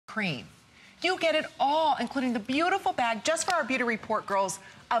cream. You get it all, including the beautiful bag, just for our Beauty Report girls,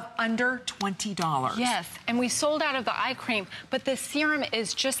 of under $20. Yes, and we sold out of the eye cream, but the serum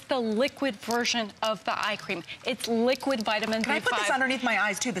is just the liquid version of the eye cream. It's liquid vitamin B5. Can I put this underneath my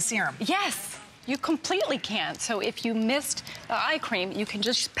eyes too, the serum? Yes, you completely can. So if you missed the eye cream, you can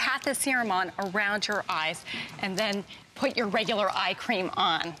just pat the serum on around your eyes and then put your regular eye cream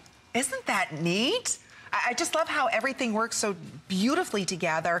on. Isn't that neat? I just love how everything works so beautifully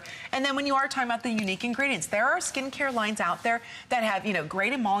together. And then when you are talking about the unique ingredients, there are skincare lines out there that have, you know,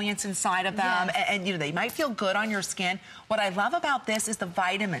 great emollients inside of them, yes. and you know, they might feel good on your skin. What I love about this is the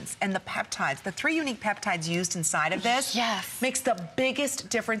vitamins and the peptides. The 3 unique peptides used inside of this yes. makes the biggest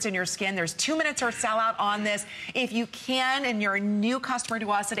difference in your skin. There's 2 minutes or sellout on this. If you can, and you're a new customer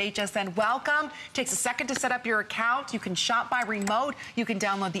to us at HSN, welcome. Takes a second to set up your account. You can shop by remote. You can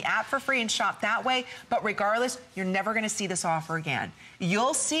download the app for free and shop that way. But regardless, you're never going to see this offer again.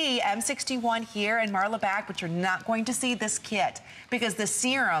 You'll see M61 here and Marla back, but you're not going to see this kit because the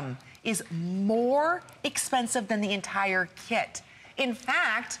serum is more expensive than the entire kit. In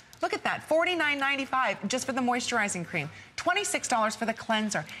fact, look at that, $49.95 just for the moisturizing cream, $26 for the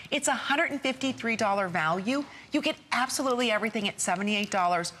cleanser. It's a $153 value. You get absolutely everything at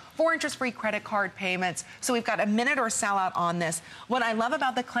 $78, 4 interest-free credit card payments. So we've got a minute or sellout on this. What I love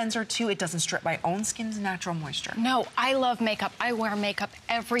about the cleanser too, it doesn't strip my own skin's natural moisture. No, I love makeup. I wear makeup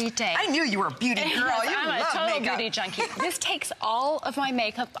every day. I knew you were a beauty girl. Yes, I'm a total beauty junkie. This takes all of my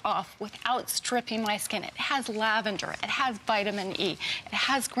makeup off without stripping my skin. It has lavender, it has vitamin E, it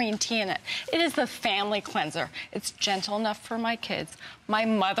has green tea in it. It is the family cleanser. It's gentle enough for my kids. My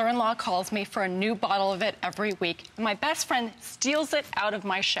mother-in-law calls me for a new bottle of it every week. And my best friend steals it out of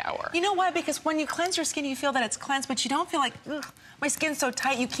my shower. You know what? Because when you cleanse your skin, you feel that it's cleansed, but you don't feel like, ugh, my skin's so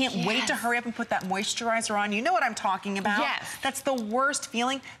tight, you can't yes. wait to hurry up and put that moisturizer on. You know what I'm talking about? Yes. That's the worst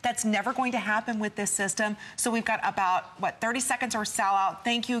feeling. That's never going to happen with this system. So we've got about, what, 30 seconds or sellout.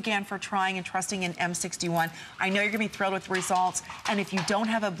 Thank you again for trying and trusting in M61. I know you're gonna be thrilled with the results. And if you don't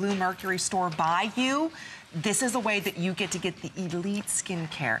have a Blue Mercury store by you, this is a way that you get to get the elite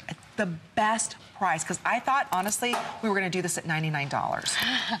skincare at the best price. Because I thought, honestly, we were going to do this at $99.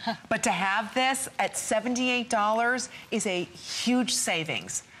 But to have this at $78 is a huge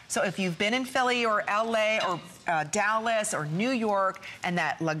savings. So if you've been in Philly or LA or Dallas or New York, and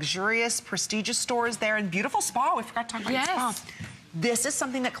that luxurious, prestigious stores there, and beautiful spa, we forgot to talk about yes. the spa. This is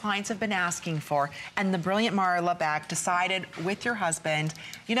something that clients have been asking for, and the brilliant Marla back decided with your husband,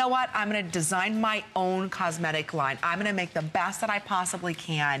 you know what, I'm gonna design my own cosmetic line. I'm gonna make the best that I possibly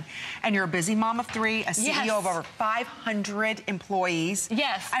can. And you're a busy mom of 3, a CEO yes. of over 500 employees.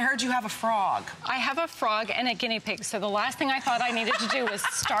 Yes. I heard you have a frog. I have a frog and a guinea pig, so the last thing I thought I needed to do was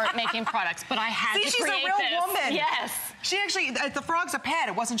start making products, but I had to create this. She's a real woman. Yes. She actually, the frog's a pet,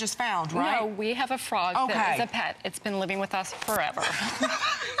 it wasn't just found, right? No, we have a frog that is a pet. It's been living with us forever.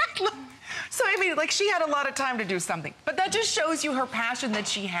 So, I mean, like, she had a lot of time to do something. But that just shows you her passion that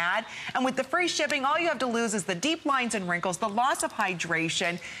she had. And with the free shipping, all you have to lose is the deep lines and wrinkles, the loss of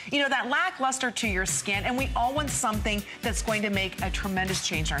hydration, you know, that lackluster to your skin. And we all want something that's going to make a tremendous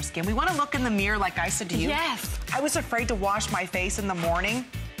change in our skin. We want to look in the mirror, like I said to you. Yes. I was afraid to wash my face in the morning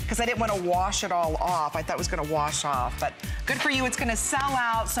because I didn't want to wash it all off. I thought it was going to wash off. But good for you. It's going to sell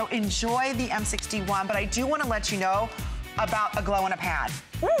out. So enjoy the M61. But I do want to let you know about a glow in a pad.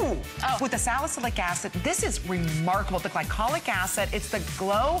 Ooh, with the salicylic acid, this is remarkable. The glycolic acid, it's the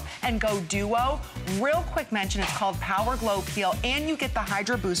Glow and Go Duo. Real quick mention, it's called Power Glow Peel, and you get the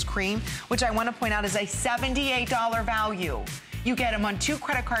Hydra Boost Cream, which I want to point out is a $78 value. You get them on 2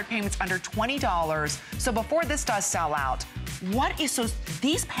 credit card payments under $20. So before this does sell out, what is so,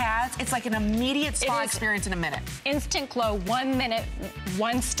 these pads, it's like an immediate spa experience in a minute. Instant glow, 1 minute,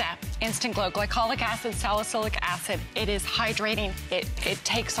 1 step, instant glow. Glycolic acid, salicylic acid, it is hydrating. It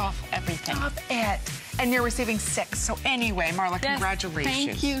takes off everything. Stop it. And you're receiving 6. So anyway, Marla, yes, congratulations.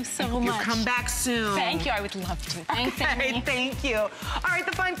 Thank you so much. You'll come back soon. Thank you, I would love to. Thanks, Amy. Thank you. All right,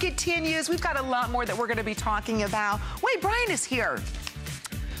 the fun continues. We've got a lot more that we're gonna be talking about. Wait, Brian is here.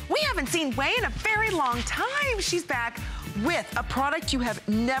 We haven't seen Wei in a very long time. She's back with a product you have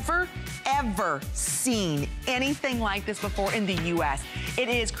never, ever seen anything like this before in the US. It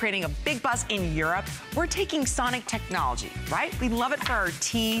is creating a big buzz in Europe. We're taking sonic technology, right? We love it for our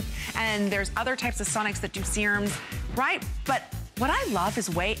teeth, and there's other types of sonics that do serums, right? But what I love is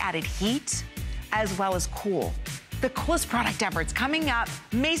Wei added heat as well as cool. The coolest product ever. It's coming up.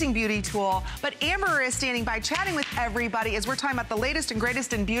 Amazing beauty tool. But Amber is standing by chatting with everybody as we're talking about the latest and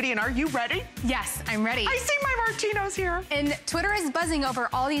greatest in beauty. And are you ready? Yes, I'm ready. I see my Martino's here. And Twitter is buzzing over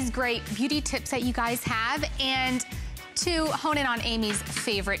all these great beauty tips that you guys have. And to hone in on Amy's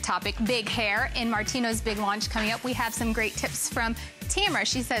favorite topic, big hair. In Martino's big launch coming up, we have some great tips from Tamara.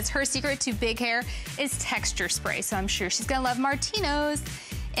 She says her secret to big hair is texture spray, so I'm sure she's gonna love Martino's.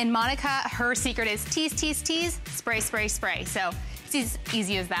 And Monica, her secret is tease, tease, tease, spray, spray, spray. So it's as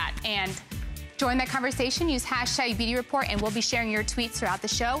easy as that. And join that conversation, use hashtag Beauty Report, and we'll be sharing your tweets throughout the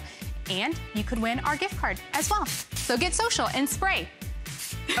show. And you could win our gift card as well. So get social and spray.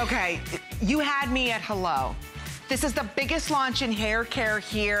 Okay, you had me at hello. This is the biggest launch in hair care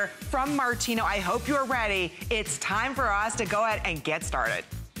here from Martino. I hope you're ready. It's time for us to go ahead and get started.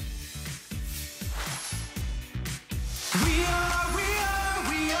 We are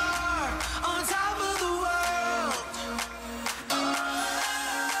on top of the world.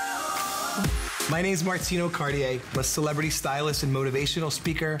 My name is Martino Cartier. I'm a celebrity stylist and motivational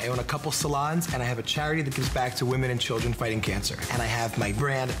speaker. I own a couple salons, and I have a charity that gives back to women and children fighting cancer. And I have my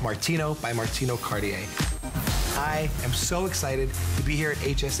brand, Martino by Martino Cartier. I am so excited to be here at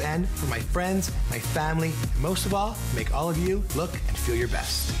HSN for my friends, my family, and most of all, make all of you look and feel your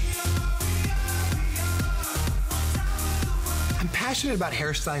best. I'm passionate about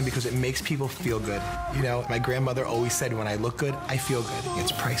hairstyling because it makes people feel good. You know, my grandmother always said, when I look good, I feel good.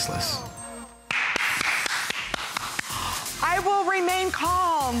 It's priceless. I will remain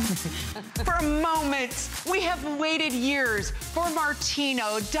calm for a moment. We have waited years for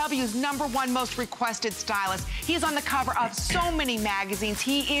Martino, W's #1 most requested stylist. He's on the cover of so many magazines.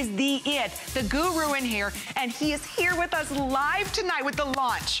 He is the guru in hair, and he is here with us live tonight with the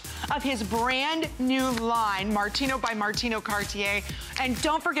launch of his brand new line, Martino by Martino Cartier. And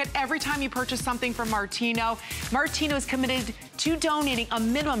don't forget, every time you purchase something from Martino, Martino is committed to donating a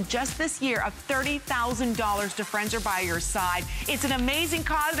minimum just this year of $30,000 to Friends Are By Your Side. It's an amazing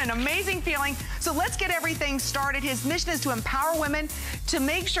cause, an amazing feeling. So let's get everything started. His mission is to empower women to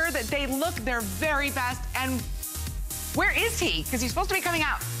make sure that they look their very best. And where is he? Because he's supposed to be coming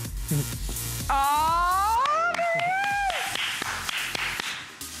out. Oh, there he is.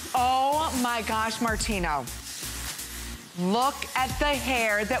 Oh my gosh, Martino. Look at the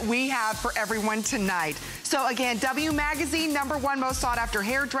hair that we have for everyone tonight. So again, W Magazine, #1 most sought after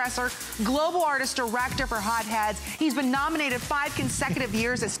hairdresser, global artist director for Hot Heads. He's been nominated 5 consecutive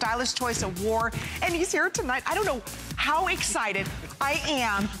years as Stylish Choice Award, and he's here tonight. I don't know how excited I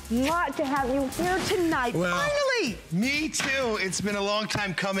am not to have you here tonight, well, finally. Me too. It's been a long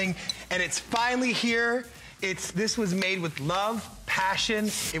time coming, and it's finally here. This was made with love,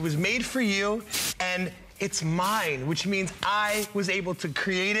 passion. It was made for you, and it's mine, which means I was able to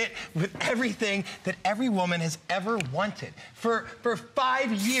create it with everything that every woman has ever wanted. For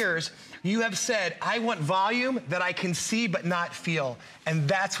 5 years, you have said, I want volume that I can see but not feel. And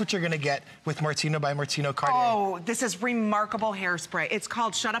that's what you're gonna get with Martino by Martino Cartier. Oh, this is remarkable hairspray. It's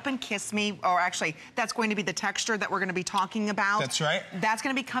called Shut Up and Kiss Me, or actually, that's going to be the texture that we're gonna be talking about. That's right. That's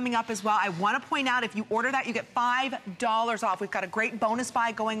gonna be coming up as well. I wanna point out, if you order that, you get $5 off. We've got a great bonus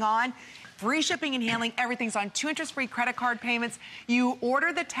buy going on. Free shipping and handling, everything's on 2 interest-free credit card payments. You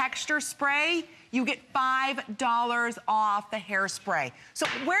order the texture spray, you get $5 off the hairspray. So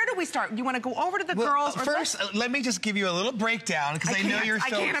where do we start? You want to go over to the girls? Or first, let me just give you a little breakdown, because I know you're so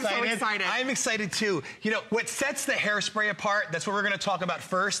excited. I'm so excited. I'm excited too. You know, what sets the hairspray apart, that's what we're going to talk about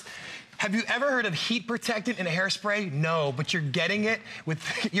first. Have you ever heard of heat protectant in a hairspray? No, but you're getting it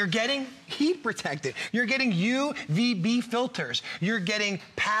you're getting heat protectant. You're getting UVB filters. You're getting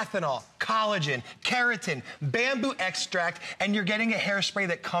Pathanol, collagen, keratin, bamboo extract, and you're getting a hairspray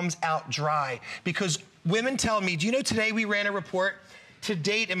that comes out dry. Because women tell me, do you know today we ran a report? To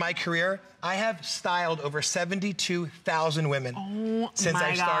date in my career, I have styled over 72,000 women since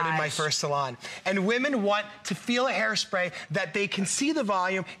I started my first salon. And women want to feel a hairspray that they can see the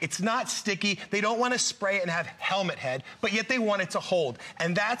volume, it's not sticky, they don't want to spray it and have helmet head, but yet they want it to hold.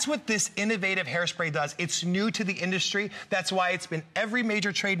 And that's what this innovative hairspray does. It's new to the industry. That's why it's been every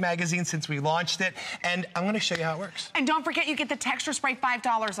major trade magazine since we launched it. And I'm going to show you how it works. And don't forget, you get the texture spray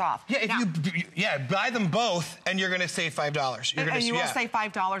 $5 off. Yeah, if buy them both, and you're going to save $5. You're going to say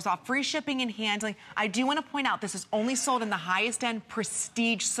 $5 off. Free shipping and handling. I do want to point out, this is only sold in the highest end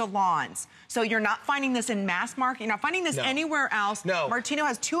prestige salons. So you're not finding this in mass market. You're not finding this anywhere else. No. Martino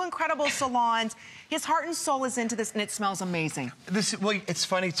has 2 incredible salons. His heart and soul is into this, and it smells amazing. Well, it's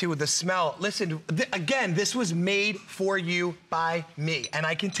funny too with the smell. Listen, again, this was made for you by me, and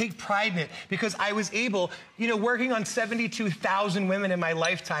I can take pride in it because I was able, you know, working on 72,000 women in my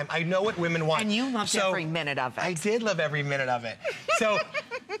lifetime. I know what women want. And you loved every minute of it. I did love every minute of it. So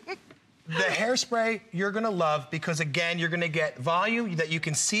the hairspray you're gonna love because, again, you're gonna get volume that you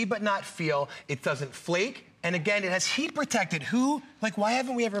can see but not feel. It doesn't flake. And again, it has heat protected. Why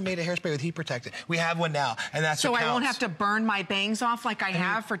haven't we ever made a hairspray with heat protected? We have one now, and that's so what counts. I won't have to burn my bangs off like I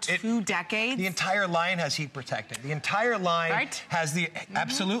have for 2 decades? The entire line has heat protected. The entire line has the,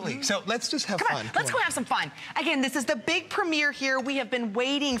 absolutely. So let's just have fun. Let's go have some fun. Again, this is the big premiere here. We have been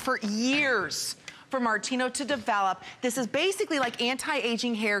waiting for years for Martino to develop. This is basically like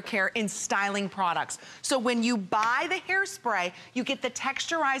anti-aging hair care and styling products. So when you buy the hairspray, you get the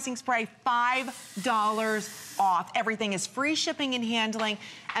texturizing spray $5 off. Everything is free shipping and handling.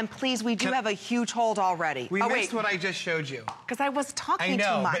 And please, we do have a huge hold already. We missed what I just showed you. Because I was talking too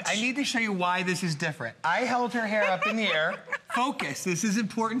much. But I need to show you why this is different. I held her hair up in the air. Focus, this is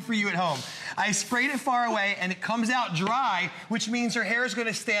important for you at home. I sprayed it far away and it comes out dry, which means her hair is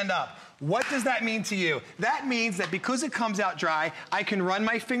gonna stand up. What does that mean to you? That means that because it comes out dry, I can run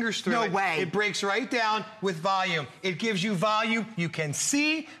my fingers through it. No way. It breaks right down with volume. It gives you volume you can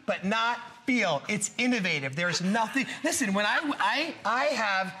see, but not feel. It's innovative. There's nothing. Listen, when I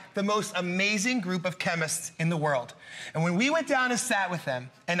have the most amazing group of chemists in the world. And when we went down and sat with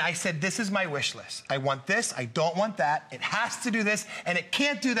them, and I said, this is my wish list. I want this, I don't want that. It has to do this, and it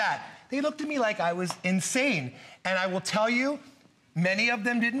can't do that. They looked at me like I was insane. And I will tell you, many of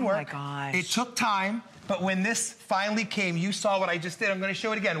them didn't work. Oh my gosh. It took time, but when this finally came, you saw what I just did. I'm gonna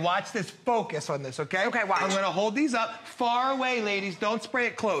show it again. Watch this, focus on this, okay? Okay, watch. I'm gonna hold these up. Far away, ladies, don't spray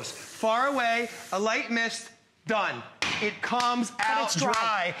it close. Far away, a light mist, done. It comes out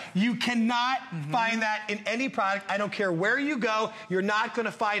dry. You cannot find that in any product. I don't care where you go, you're not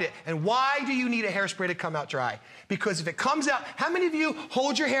gonna find it. And why do you need a hairspray to come out dry? Because if it comes out, how many of you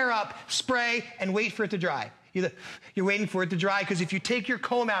hold your hair up, spray, and wait for it to dry? You're waiting for it to dry because if you take your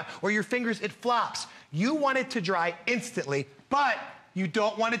comb out or your fingers, it flops. You want it to dry instantly, but you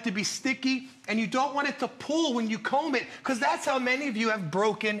don't want it to be sticky and you don't want it to pull when you comb it because that's how many of you have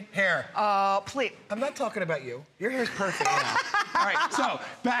broken hair. Please. I'm not talking about you. Your hair's perfect now. All right, so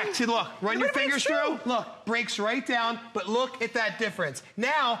back to look. Run your fingers through. Look, breaks right down, but look at that difference.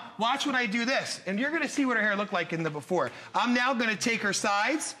 Now, watch when I do this, and you're gonna see what her hair looked like in the before. I'm now gonna take her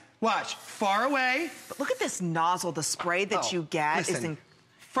sides. Watch, far away. But look at this nozzle, the spray that you get is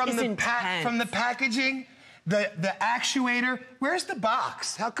from the packaging, the actuator. Where's the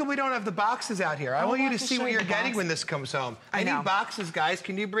box? How come we don't have the boxes out here? I want you to see what you're getting when this comes home. I need boxes, guys.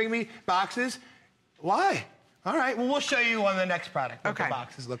 Can you bring me boxes? Why? All right, well, we'll show you on the next product what the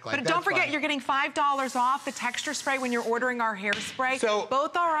boxes look like. But don't forget, you're getting $5 off the texture spray when you're ordering our hairspray. So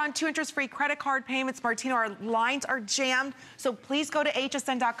both are on 2 interest-free credit card payments. Martino, our lines are jammed. So please go to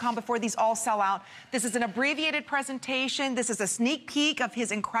hsn.com before these all sell out. This is an abbreviated presentation. This is a sneak peek of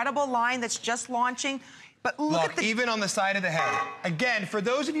his incredible line that's just launching. But look at even on the side of the head. Again, for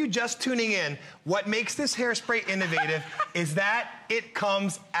those of you just tuning in, what makes this hairspray innovative is that it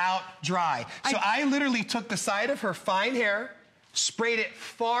comes out dry. So I literally took the side of her fine hair, sprayed it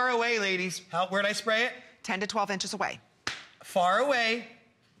far away, ladies. Where'd I spray it? 10 to 12 inches away. Far away,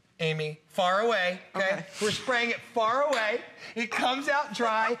 Amy, far away, okay? We're spraying it far away. It comes out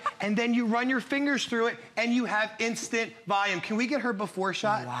dry, and then you run your fingers through it, and you have instant volume. Can we get her before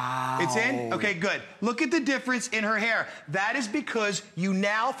shot? Wow. It's in? Okay, good. Look at the difference in her hair. That is because you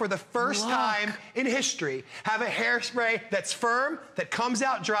now, for the first time in history, have a hairspray that's firm, that comes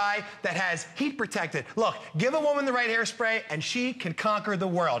out dry, that has heat protected. Look, give a woman the right hairspray, and she can conquer the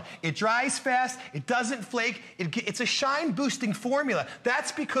world. It dries fast, it doesn't flake, it's a shine-boosting formula.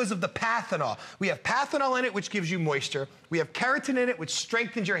 That's because of the pathanol. We have pathanol in it, which gives you moisture. We have keratin in it, which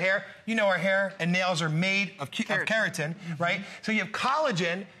strengthens your hair. You know our hair and nails are made of keratin, right? So you have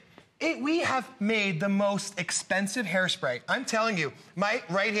collagen. We have made the most expensive hairspray. I'm telling you, my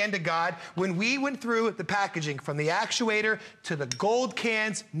right hand to God, when we went through the packaging from the actuator to the gold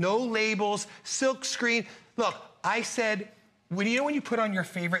cans, no labels, silk screen. Look, I said, when you put on your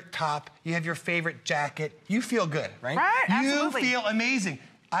favorite top, you have your favorite jacket, you feel good, right? Right, absolutely. You feel amazing.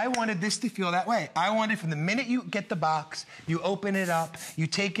 I wanted this to feel that way. I wanted from the minute you get the box, you open it up, you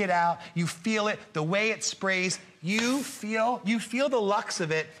take it out, you feel it, the way it sprays, you feel the luxe of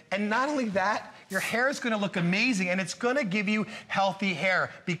it. And not only that, your hair is gonna look amazing and it's gonna give you healthy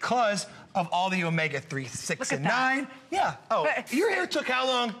hair because of all the omega-3, 6, and 9. Yeah. Oh, your hair took how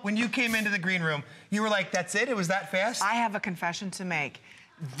long when you came into the green room? You were like, that's it? It was that fast? I have a confession to make.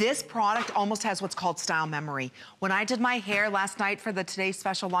 This product almost has what's called style memory. When I did my hair last night for the Today's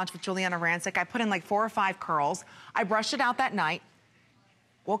Special launch with Juliana Rancic, I put in like 4 or 5 curls. I brushed it out that night.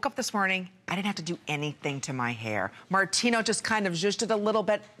 Woke up this morning, I didn't have to do anything to my hair. Martino just kind of zhuzhed it a little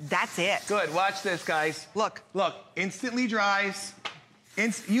bit. That's it. Good, watch this, guys. Look. Look, instantly dries.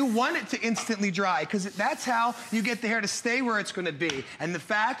 You want it to instantly dry because that's how you get the hair to stay where it's going to be. And the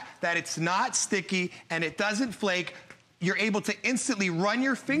fact that it's not sticky and it doesn't flake, you're able to instantly run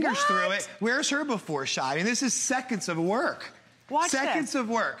your fingers through it. Where's her before shot? I mean, this is seconds of work. Watch seconds of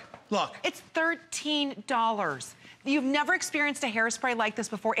work. Look. It's $13. You've never experienced a hairspray like this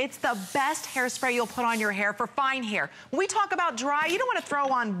before. It's the best hairspray you'll put on your hair for fine hair. When we talk about dry, you don't want to throw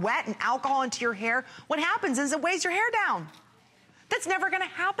on wet and alcohol into your hair. What happens is it weighs your hair down. That's never gonna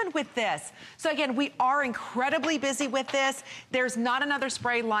happen with this. So again, we are incredibly busy with this. There's not another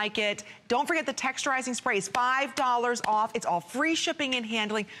spray like it. Don't forget the texturizing spray is $5 off. It's all free shipping and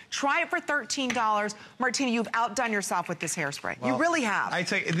handling. Try it for $13. Martina, you've outdone yourself with this hairspray. Well, you really have. I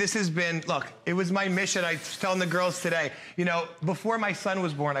tell you, this has been, look, it was my mission. I was telling the girls today, you know, before my son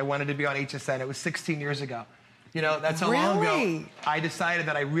was born, I wanted to be on HSN. It was 16 years ago. You know, that's how long ago I decided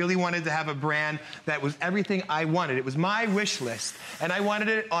that I really wanted to have a brand that was everything I wanted. It was my wish list, and I wanted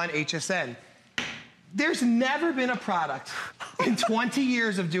it on HSN. There's never been a product in 20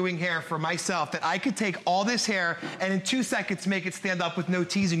 years of doing hair for myself that I could take all this hair and in 2 seconds make it stand up with no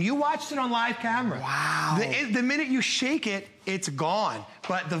teasing. You watched it on live camera. Wow. The minute you shake it, it's gone.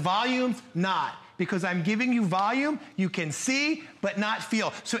 But the volume's not. Because I'm giving you volume, you can see, but not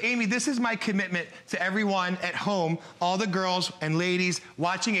feel. So Amy, this is my commitment to everyone at home, all the girls and ladies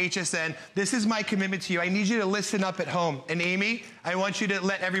watching HSN. This is my commitment to you. I need you to listen up at home. And Amy, I want you to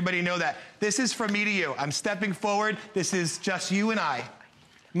let everybody know that. This is from me to you. I'm stepping forward. This is just you and I.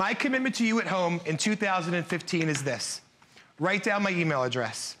 My commitment to you at home in 2015 is this. Write down my email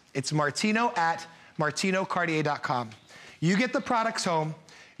address. It's martino@martinocartier.com. You get the products home.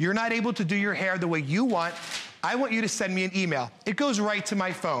 You're not able to do your hair the way you want, I want you to send me an email. It goes right to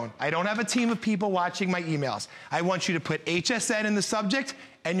my phone. I don't have a team of people watching my emails. I want you to put HSN in the subject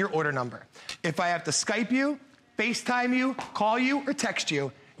and your order number. If I have to Skype you, FaceTime you, call you, or text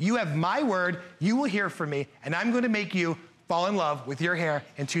you, you have my word, you will hear from me, and I'm gonna make you fall in love with your hair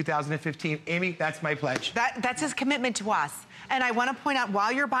in 2015. Amy, that's my pledge. That's his commitment to us. And I want to point out,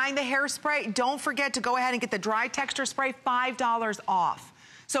 while you're buying the hairspray, don't forget to go ahead and get the dry texture spray, $5 off.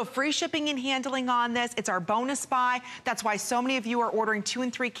 So free shipping and handling on this. It's our bonus buy. That's why so many of you are ordering 2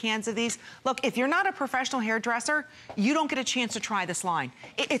 and 3 cans of these. Look, if you're not a professional hairdresser, you don't get a chance to try this line.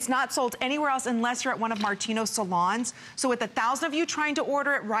 It's not sold anywhere else unless you're at one of Martino's salons. So with 1,000 of you trying to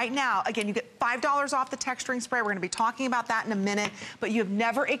order it right now, again, you get $5 off the texturing spray. We're going to be talking about that in a minute, but you have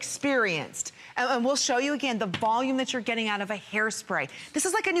never experienced, and we'll show you again, the volume that you're getting out of a hairspray. This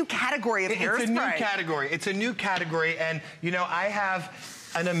is like a new category of hairspray. It's a new category. It's a new category, and you know, I have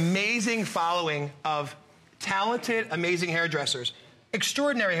an amazing following of talented, amazing hairdressers,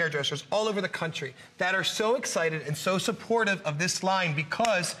 extraordinary hairdressers all over the country that are so excited and so supportive of this line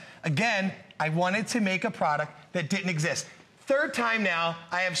because, again, I wanted to make a product that didn't exist. Third time now,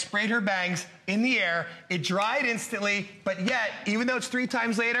 I have sprayed her bangs in the air. It dried instantly, but yet, even though it's 3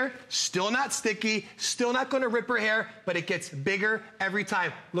 times later, still not sticky, still not gonna rip her hair, but it gets bigger every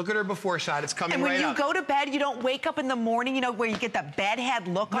time. Look at her before shot, it's coming right up. And when you go to bed, you don't wake up in the morning, you know, where you get the bedhead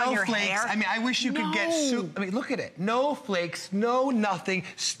look on your flakes. hair. I mean, I wish you could get soup. I mean, look at it. No flakes, no nothing,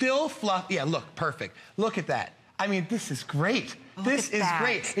 still fluff. Yeah, look, perfect. Look at that. I mean, this is great. This is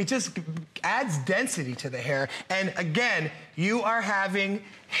great. It just adds density to the hair. And again, you are having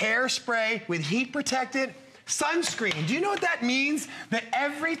hairspray with heat protected sunscreen. Do you know what that means? That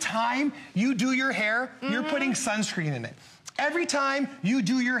every time you do your hair, you're putting sunscreen in it. Every time you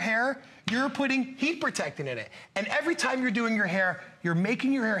do your hair, you're putting heat protectant in it. And every time you're doing your hair, you're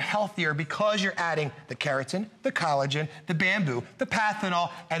making your hair healthier because you're adding the keratin, the collagen, the bamboo, the panthenol,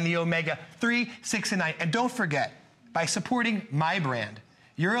 and the omega-3, 6, and 9. And don't forget, by supporting my brand,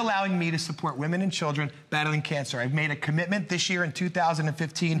 you're allowing me to support women and children battling cancer. I've made a commitment this year in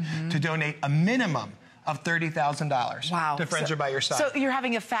 2015 to donate a minimum of $30,000 to Friends Are By Your Side. So you're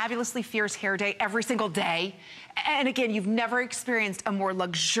having a fabulously fierce hair day every single day. And again, you've never experienced a more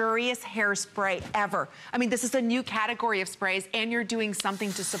luxurious hairspray ever. I mean, this is a new category of sprays, and you're doing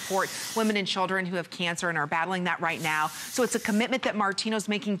something to support women and children who have cancer and are battling that right now. So it's a commitment that Martino's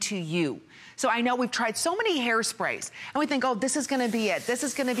making to you. So I know we've tried so many hairsprays, and we think, oh, this is gonna be it. This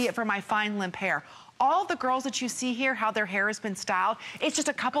is gonna be it for my fine, limp hair. All the girls that you see here, how their hair has been styled, it's just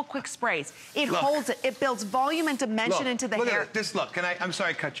a couple quick sprays. It holds it. It builds volume and dimension into the hair. At this look. I'm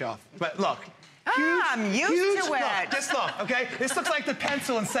sorry to cut you off, but look. I'm used to it. Look, just look, okay? This looks like the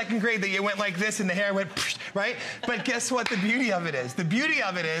pencil in 2nd grade that you went like this and the hair went, right? But guess what the beauty of it is? The beauty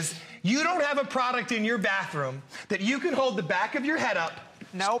of it is you don't have a product in your bathroom that you can hold the back of your head up,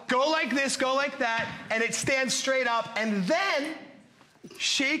 go like this, go like that, and it stands straight up, and then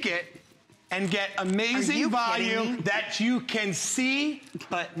shake it, and get amazing volume that you can see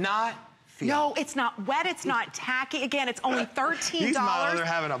but not feel. No, it's not wet, it's not tacky. Again, it's only $13. These models are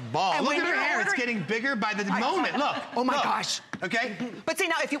having a ball. And look at her hair, ordering... it's getting bigger by the moment. Look. Oh my look. gosh. Okay? But see,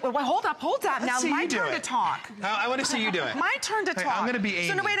 now if you, well, hold up. Let's Now, my turn to talk. I want to see you do it. My turn to talk. I'm going to be Amy.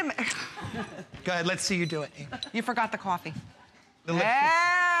 So, no, wait a minute. Go ahead, let's see you do it. You forgot the coffee. There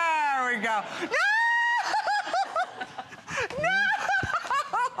we go. No! No!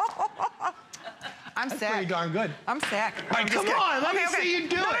 I'm That's sick. pretty darn good. I'm sick. All right, come on, let me see you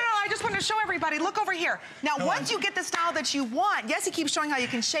do it. No, I just want to show everybody. Look over here. Now, once you get the style that you want, yes, he keeps showing how you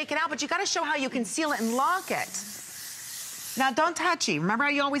can shake it out, but you got to show how you can seal it and lock it. Now, don't touchy. Remember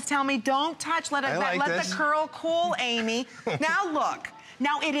how you always tell me, don't touch, let the curl cool, Amy. Now, look.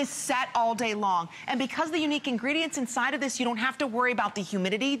 Now, it is set all day long. And because of the unique ingredients inside of this, you don't have to worry about the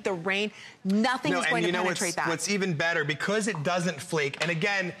humidity, the rain. Nothing is going to penetrate that. What's even better, because it doesn't flake, and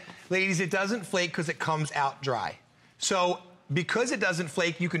again, ladies, it doesn't flake because it comes out dry. So, because it doesn't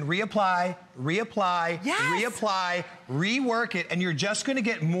flake, you can reapply, reapply, rework it, and you're just going to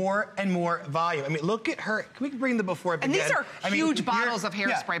get more and more volume. I mean, look at her. Can we bring the before up again? And these are huge bottles of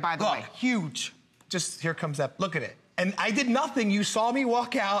hairspray, by the way. Look, huge. Just, here comes up. Look at it. And I did nothing. You saw me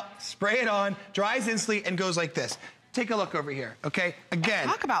walk out, spray it on, dries instantly, and goes like this. Take a look over here, okay? Again.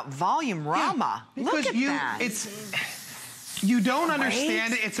 Talk about volume rama. Yeah, look at that. You don't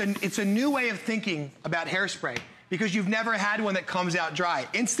understand it. It's a new way of thinking about hairspray because you've never had one that comes out dry.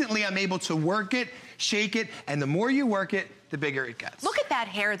 Instantly, I'm able to work it, shake it, and the more you work it, the bigger it gets. Look at that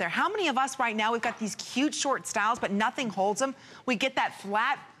hair there. How many of us right now, we've got these cute short styles, but nothing holds them. We get that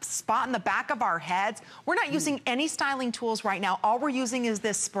flat spot in the back of our heads. We're not using any styling tools right now. All we're using is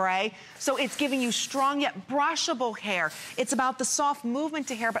this spray. So it's giving you strong yet brushable hair. It's about the soft movement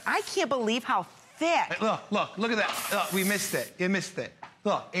to hair, but I can't believe how thick. Hey, look at that. Look, we missed it. You missed it.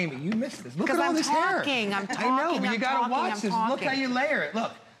 Look, Amy, you missed this. Look at all this hair. I'm talking. I know, but you gotta watch this. Look how you layer it.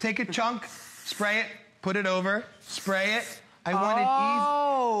 Look, take a chunk, spray it, put it over, spray it. I want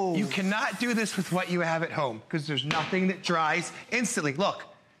it easy. You cannot do this with what you have at home because there's nothing that dries instantly. Look,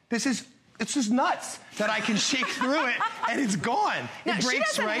 it's just nuts that I can shake through it and it's gone. Now, it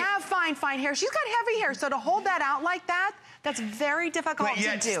breaks, she doesn't have fine hair. She's got heavy hair, so to hold that out like that, that's very difficult to do.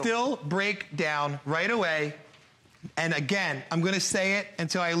 But yet still break down right away. And again, I'm going to say it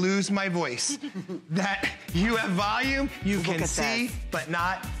until I lose my voice, that you have volume, you can see, but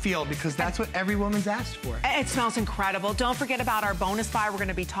not feel, because that's what every woman's asked for. It smells incredible. Don't forget about our bonus buy. We're going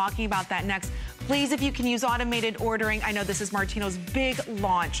to be talking about that next. Please, if you can use automated ordering. I know this is Martino's big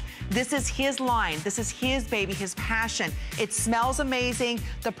launch. This is his line. This is his baby, his passion. It smells amazing.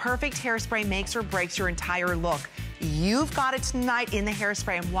 The perfect hairspray makes or breaks your entire look. You've got it tonight in the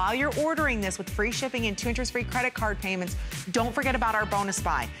hairspray. And while you're ordering this with free shipping and 2 interest-free credit card payments, don't forget about our bonus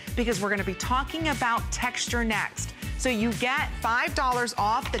buy, because we're going to be talking about texture next. So you get $5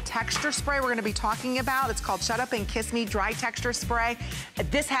 off the texture spray we're going to be talking about. It's called Shut Up and Kiss Me Dry Texture Spray.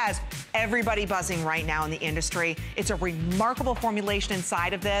 This has everybody buzzing right now in the industry. It's a remarkable formulation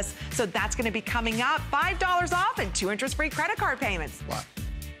inside of this. So that's going to be coming up. $5 off and 2 interest-free credit card payments. Wow.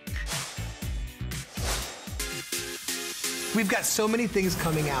 We've got so many things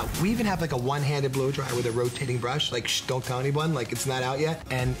coming out. We even have like a one-handed blow dryer with a rotating brush. Like, shh, don't tell anyone, like it's not out yet.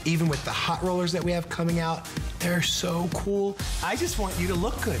 And even with the hot rollers that we have coming out, they're so cool. I just want you to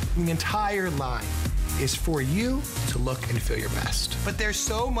look good. The entire line is for you to look and feel your best. But there's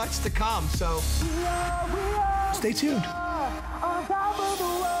so much to come, so stay tuned.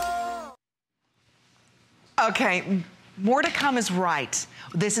 Okay, more to come is right.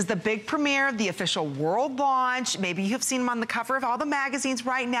 This is the big premiere of the official world launch. Maybe you've seen him on the cover of all the magazines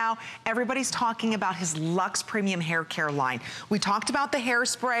right now. Everybody's talking about his Luxe Premium Hair Care line. We talked about the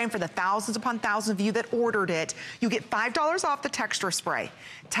hairspray, and for the thousands upon thousands of you that ordered it, you get $5 off the texture spray.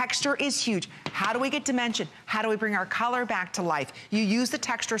 Texture is huge. How do we get dimension? How do we bring our color back to life? You use the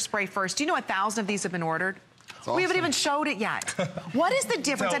texture spray first. Do you know 1,000 of these have been ordered? Awesome. We haven't even showed it yet. What is the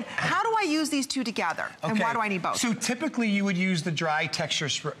difference, and how do I use these two together? And why do I need both? So typically you would use the dry texture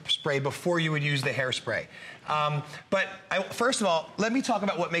spray before you would use the hairspray. But first of all, let me talk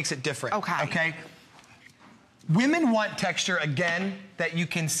about what makes it different. Okay. Women want texture, again, that you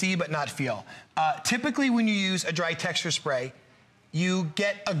can see but not feel. Typically when you use a dry texture spray, you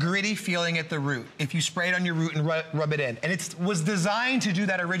get a gritty feeling at the root if you spray it on your root and rub it in. And it was designed to do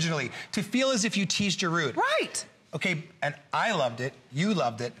that originally, to feel as if you teased your root. Right. Okay, and I loved it, you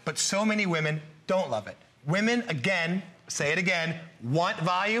loved it, but so many women don't love it. Women, again, say it again, want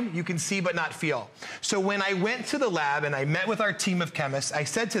volume, you can see but not feel. So when I went to the lab and I met with our team of chemists, I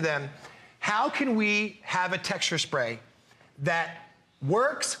said to them, how can we have a texture spray that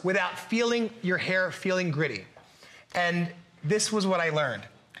works without your hair feeling gritty. And this was what I learned.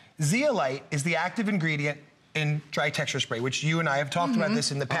 Zeolite is the active ingredient in dry texture spray, which you and I have talked about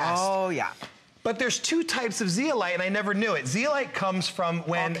this in the past. Oh, yeah. But there's two types of zeolite, and I never knew it. Zeolite comes from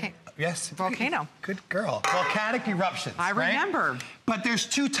when... Yes. Volcano. Good girl. Volcanic eruptions. I remember. Right? But there's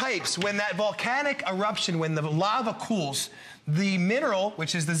two types. When that volcanic eruption, when the lava cools, the mineral,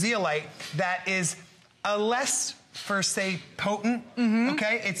 which is the zeolite, that is a less, per se, potent,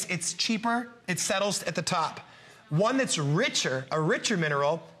 okay? It's cheaper. It settles at the top. One that's richer, a richer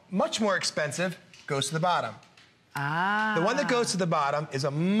mineral, much more expensive, goes to the bottom. Ah. The one that goes to the bottom is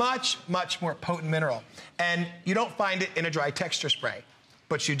a much, much more potent mineral. And you don't find it in a dry texture spray,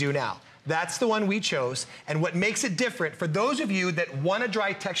 but you do now. That's the one we chose. And what makes it different, for those of you that want a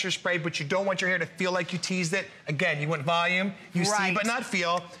dry texture spray, but you don't want your hair to feel like you teased it, again, you want volume, you see but not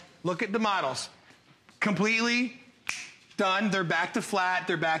feel, look at the models. Completely done, they're back to flat,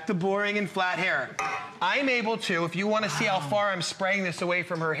 they're back to boring and flat hair. I'm able to, if you want to see how far I'm spraying this away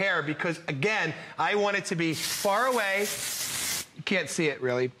from her hair, because again, I want it to be far away. You can't see it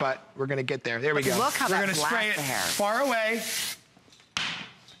really, but we're gonna get there. There we go. Look how we're that's gonna spray it the hair. far away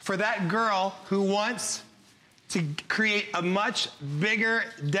for that girl who wants to create a much bigger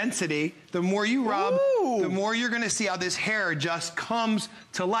density. The more you rub, the more you're gonna see how this hair just comes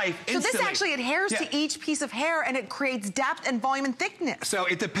to life instantly. So this actually adheres to each piece of hair, and it creates depth and volume and thickness. So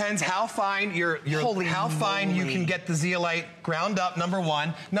it depends how fine how fine you can get the zeolite ground up, number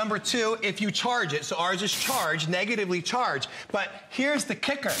one. Number two, if you charge it. So ours is charged, negatively charged. But here's the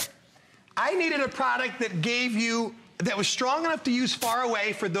kicker. I needed a product that was strong enough to use far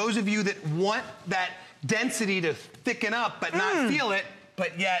away for those of you that want that density to thicken up but not feel it,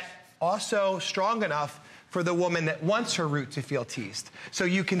 but yet also strong enough for the woman that wants her root to feel teased. So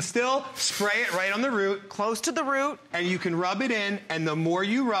you can still spray it right on the root. Close to the root. And you can rub it in, and the more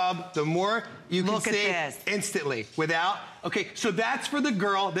you rub, the more you can see instantly without. Okay, so that's for the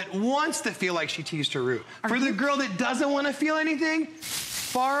girl that wants to feel like she teased her root. For the girl that doesn't want to feel anything,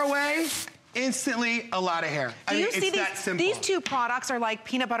 far away, instantly a lot of hair. I mean, it's that simple. These two products are like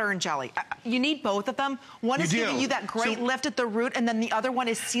peanut butter and jelly. You need both of them. One is giving you that great lift at the root, and then the other one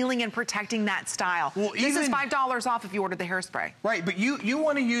is sealing and protecting that style. Well, this is $5 off if you order the hairspray. Right, but you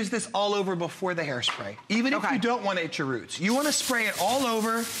want to use this all over before the hairspray. Even if you don't want to hit your roots. You want to spray it all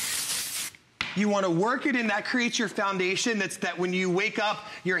over. You want to work it in. That creates your foundation. That's that when you wake up,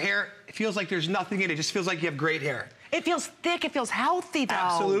 your hair feels like there's nothing in it. It just feels like you have great hair. It feels thick. It feels healthy, though.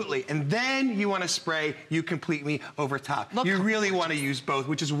 Absolutely. And then you want to spray You Complete Me over top. You really want to use both,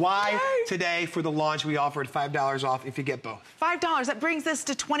 which is why today for the launch we offered $5 off if you get both. $5. That brings this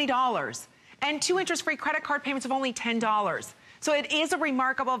to $20. And 2 interest-free credit card payments of only $10. So it is a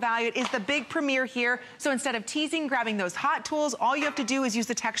remarkable value. It is the big premiere here. So instead of teasing, grabbing those hot tools, all you have to do is use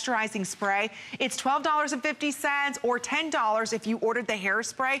the texturizing spray. It's $12.50 or $10 if you ordered the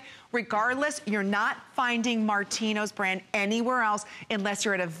hairspray. Regardless, you're not finding Martino's brand anywhere else unless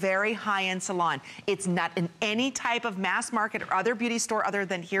you're at a very high-end salon. It's not in any type of mass market or other beauty store other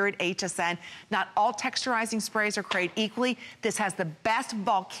than here at HSN. Not all texturizing sprays are created equally. This has the best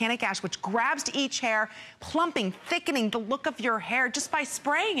volcanic ash, which grabs to each hair, plumping, thickening the look of your hair just by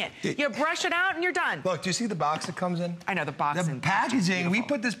spraying it. You brush it out and you're done. Look, do you see the box it comes in? I know the box. The packaging, we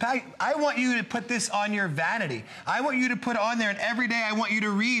put this I want you to put this on your vanity. I want you to put it on there, and every day I want you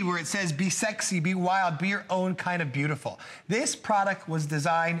to read where it says, be sexy, be wild, be your own kind of beautiful. This product was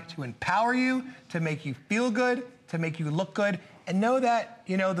designed to empower you, to make you feel good, to make you look good, and know that,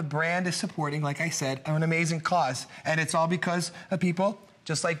 you know, the brand is supporting, like I said, an amazing cause. And it's all because of people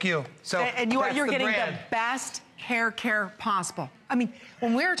just like you. So and you're getting the best hair care possible. I mean,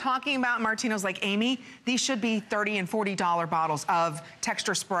 when we're talking about Martino's like Amy, these should be $30 and $40 bottles of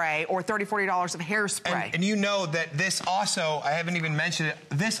texture spray or $30, $40 of hairspray. And you know that this also, I haven't even mentioned it,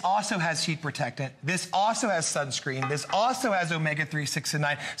 this also has heat protectant. This also has sunscreen. This also has omega-3, 6, and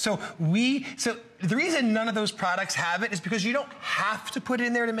 9. So the reason none of those products have it is because you don't have to put it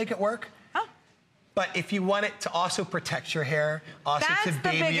in there to make it work. But if you want it to also protect your hair, also to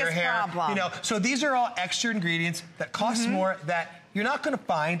baby your hair, you know, so these are all extra ingredients that cost more that you're not going to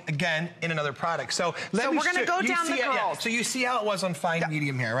find again in another product. So we're going to go down the girls. So you see how it was on fine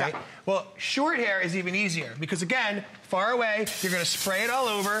medium hair, right? Well, short hair is even easier because again, far away, you're going to spray it all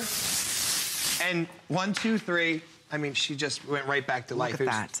over, and 1, 2, 3. I mean, she just went right back to life. Look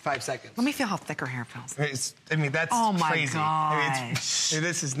at that. 5 seconds. Let me feel how thick her hair feels. I mean, that's crazy. I mean,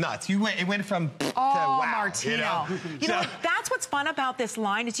 this is nuts. It went from to wow. Martino. You know, that's what's fun about this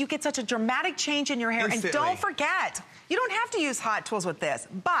line is you get such a dramatic change in your hair. Instantly. And don't forget, you don't have to use hot tools with this,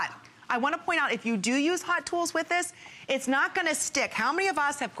 but I want to point out, if you do use hot tools with this, it's not going to stick. How many of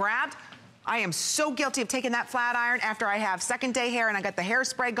us have grabbed, I am so guilty of taking that flat iron after I have second day hair and I got the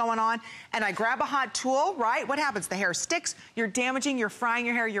hairspray going on, and I grab a hot tool, right? What happens? The hair sticks, you're damaging, you're frying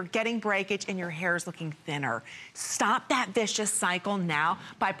your hair, you're getting breakage, and your hair is looking thinner. Stop that vicious cycle now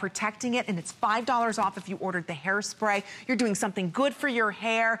by protecting it, and it's $5 off if you ordered the hairspray. You're doing something good for your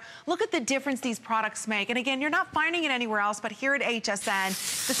hair. Look at the difference these products make. And again, you're not finding it anywhere else, but here at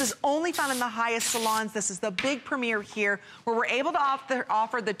HSN, this is only found in the highest salons. This is the big premiere here, where we're able to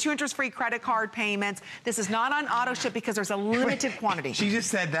offer the 2 interest-free credit card payments. This is not on auto ship because there's a limited quantity. She just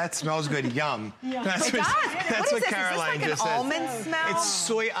said that smells good. Yum. Yeah. That's what Caroline is this like just an said. almond smell? It's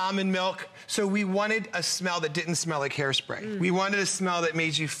soy almond milk. So we wanted a smell that didn't smell like hairspray. We wanted a smell that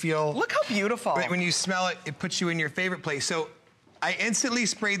made you feel... Look how beautiful. Right, when you smell it, it puts you in your favorite place. So I instantly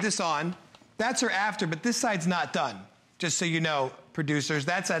sprayed this on. That's her after, but this side's not done. Just so you know, producers,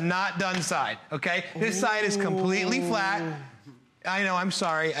 that's a not done side, okay? This side is completely flat. I know, I'm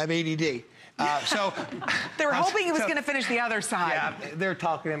sorry, I have ADD. So they were hoping he was going to finish the other side. Yeah, they're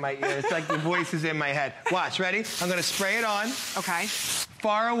talking in my ear. It's like the voice is in my head. Watch, ready? I'm going to spray it on. Okay.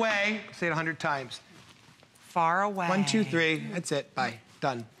 Far away. Say it 100 times. Far away. 1, 2, 3. That's it. Bye.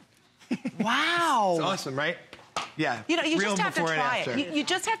 Done. Wow. It's awesome, right? Yeah. You know, you Real just have to before and try after. it. You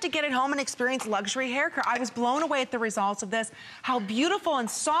just have to get it home and experience luxury hair care. I was blown away at the results of this. How beautiful and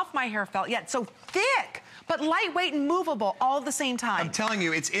soft my hair felt, yet so thick, but lightweight and movable all at the same time. I'm telling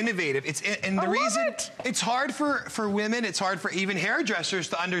you, it's innovative. And the reason it's hard for women, it's hard for even hairdressers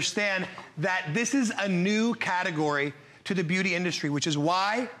to understand that this is a new category to the beauty industry, which is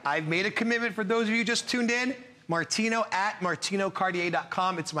why I've made a commitment for those of you just tuned in.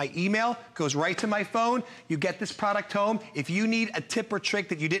 Martino@martinocartier.com. It's my email, goes right to my phone. You get this product home. If you need a tip or trick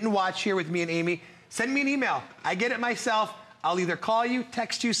that you didn't watch here with me and Amy, send me an email. I get it myself. I'll either call you,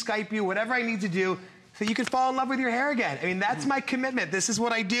 text you, Skype you, whatever I need to do, so you can fall in love with your hair again. I mean, that's my commitment. This is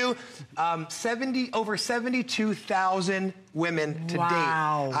what I do. Over 72,000 women to date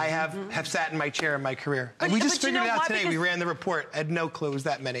I have sat in my chair in my career. We just figured it out today. We ran the report. I had no clue it was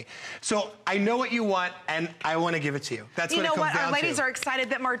that many. So I know what you want, and I want to give it to you. That's what it comes down to. Our ladies are excited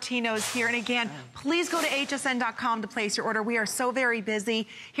that Martino's here. And again, please go to hsn.com to place your order. We are so very busy.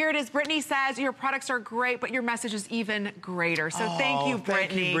 Here it is. Brittany says, your products are great, but your message is even greater. So thank you, Brittany.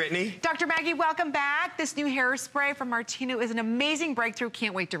 Thank you, Brittany. Dr. Maggie, welcome back. This new hairspray from Martino is an amazing breakthrough.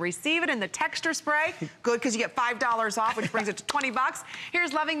 Can't wait to receive it. And the texture spray, good because you get $5 off, which brings it to 20 bucks.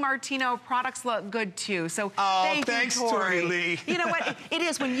 Here's Loving Martino. Products look good too. So thanks, Tori Lee. You know what? It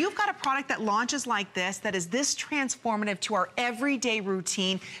is when you've got a product that launches like this, that is this transformative to our everyday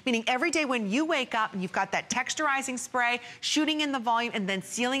routine, meaning every day when you wake up and you've got that texturizing spray, shooting in the volume and then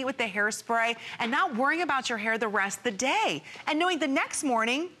sealing it with the hairspray, and not worrying about your hair the rest of the day. And knowing the next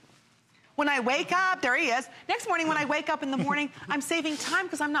morning, when I wake up, there he is. Next morning when I wake up in the morning, I'm saving time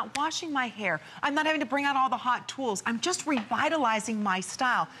because I'm not washing my hair. I'm not having to bring out all the hot tools. I'm just revitalizing my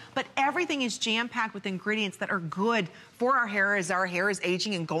style. But everything is jam-packed with ingredients that are good for our hair as our hair is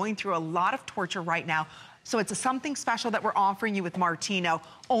aging and going through a lot of torture right now. So it's something special that we're offering you with Martino,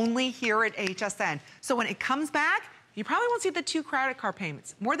 only here at HSN. So when it comes back, you probably won't see the 2 credit card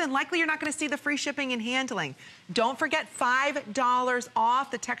payments. More than likely, you're not going to see the free shipping and handling. Don't forget $5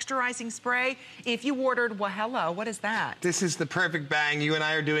 off the texturizing spray if you ordered, well, hello, what is that? This is the perfect bang. You and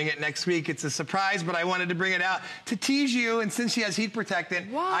I are doing it next week. It's a surprise, but I wanted to bring it out to tease you. And since she has heat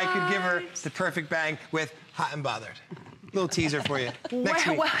protectant, I could give her the perfect bang with Hot and Bothered. Little teaser for you. Next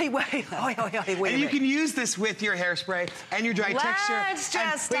week. Wait. And you can use this with your hairspray and your dry texture. Let's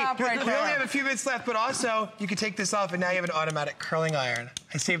just stop right We there. only have a few minutes left, but also you can take this off and now you have an automatic curling iron.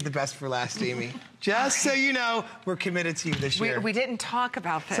 I saved the best for last, Amy. Just so you know, we're committed to you this year. We didn't talk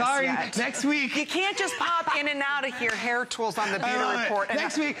about this Sorry, yet. next week. You can't just pop in and out of here hair tools on the beauty report.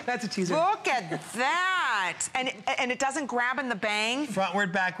 Next week, that's a teaser. Look at that. And it doesn't grab in the bang?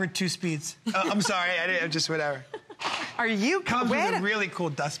 Frontward, backward, 2 speeds. I'm sorry, I didn't, just whatever. Are you Comes with a really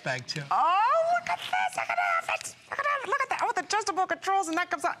cool dust bag, too. Oh, look at this. I gotta have it. Look at that. Oh, the adjustable controls, and that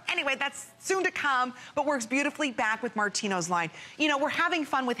comes out. Anyway, that's soon to come, but works beautifully back with Martino's line. You know, we're having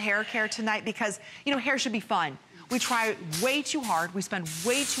fun with hair care tonight because, you know, hair should be fun. We try way too hard. We spend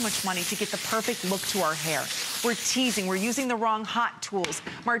way too much money to get the perfect look to our hair. We're teasing. We're using the wrong hot tools.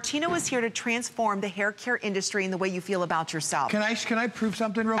 Martino is here to transform the hair care industry in the way you feel about yourself. Can I prove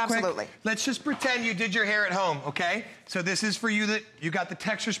something real quick? Absolutely. Let's just pretend you did your hair at home, okay? So this is for you that you got the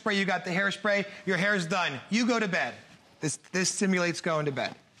texture spray, you got the hairspray, your hair's done. You go to bed. This simulates going to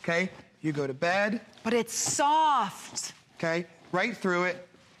bed, okay? You go to bed. But it's soft. Okay, right through it.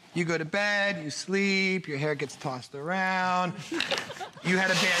 You go to bed, you sleep, your hair gets tossed around. You had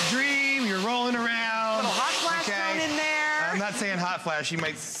a bad dream, you're rolling around. Little hot flash thrown in there. I'm not saying hot flash, you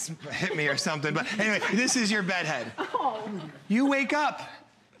might hit me or something, but anyway, this is your bed head. Oh. You wake up,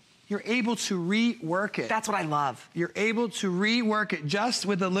 you're able to rework it. That's what I love. You're able to rework it just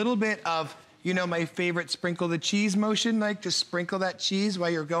with a little bit of, you know, my favorite sprinkle the cheese motion, like just sprinkle that cheese while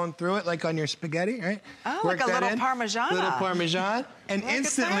you're going through it, like on your spaghetti, right? Oh, Work like a that little in. Parmesan. Little Parmesan. And Look at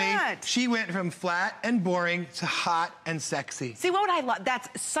instantly, that. she went from flat and boring to hot and sexy. See, what would I love?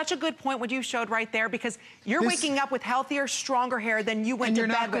 That's such a good point what you showed right there, because you're waking up with healthier, stronger hair than you went to bed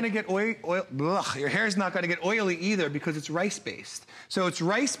with. And you're not going to get oil. Ugh, your hair's not going to get oily either because it's rice-based. So it's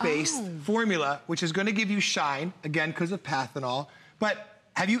rice-based formula, which is going to give you shine, again, because of Pathanol. But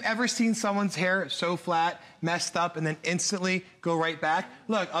have you ever seen someone's hair so flat, messed up, and then instantly go right back?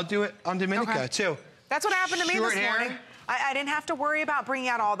 Look, I'll do it on Dominica, too. That's what happened to me Short this hair. morning. I didn't have to worry about bringing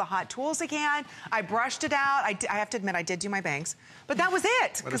out all the hot tools again. I brushed it out. I have to admit, I did do my bangs. But that was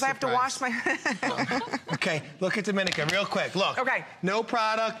it, because I have to wash my... Okay, look at Dominica real quick. Look. Okay. No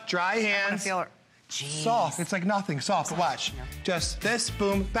product, dry hands. I want to feel her. Jeez. Soft. It's like nothing. Soft. But watch. Just this,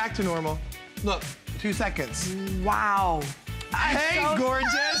 boom, back to normal. Look, 2 seconds. Wow. Hey,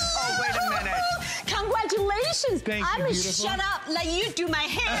 gorgeous. Oh, wait a minute. Congratulations. Thank you, I'm beautiful. shut up, let you do my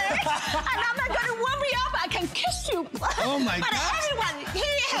hair. And I'm not going to warm me up. I can kiss you. Oh, my but God. everyone, here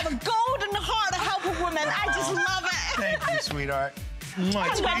you have a golden heart to help a woman. I just love it. Thank you, sweetheart. Mwah,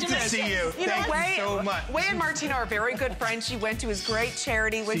 it's great to see you. You know, Thank you so much. Way and Martina are very good friends. She went to his great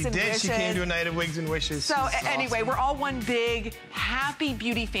charity, Wigs and Wishes. She came to a night of Wigs and Wishes. So anyway, we're all one big, happy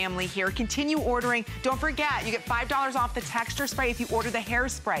beauty family here. Continue ordering. Don't forget, you get $5 off the texture spray if you order the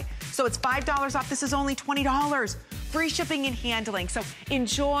hairspray. So it's $5 off. This is only $20. Free shipping and handling. So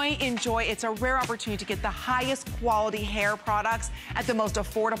enjoy, enjoy. It's a rare opportunity to get the highest quality hair products at the most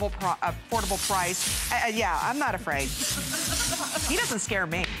affordable price. Yeah, I'm not afraid. He doesn't scare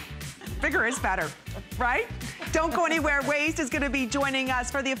me. Bigger is better, right? Don't go anywhere. Waste is going to be joining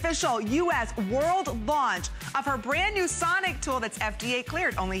us for the official U.S. world launch of her brand new Sonic tool that's FDA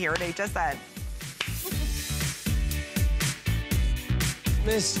cleared, only here at HSN.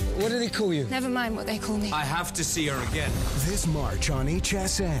 Miss, what do they call you? Never mind what they call me. I have to see her again. This March on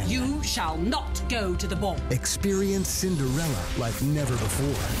HSN. You shall not go to the ball. Experience Cinderella like never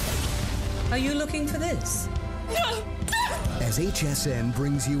before. Are you looking for this? As HSN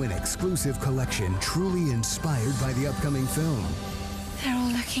brings you an exclusive collection truly inspired by the upcoming film. They're all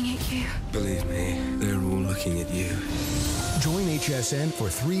looking at you. Believe me, they're all looking at you. Join HSN for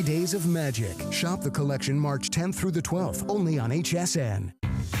 3 days of magic. Shop the collection March 10th through the 12th, only on HSN.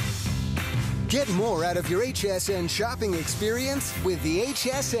 Get more out of your HSN shopping experience with the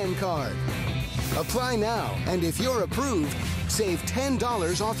HSN card. Apply now, and if you're approved, save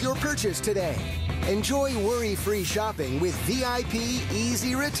 $10 off your purchase today. Enjoy worry-free shopping with VIP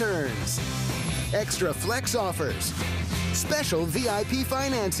Easy Returns. Extra flex offers, special VIP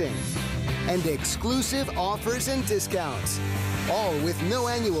financing, and exclusive offers and discounts. All with no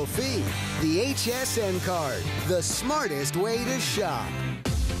annual fee. The HSN card, the smartest way to shop.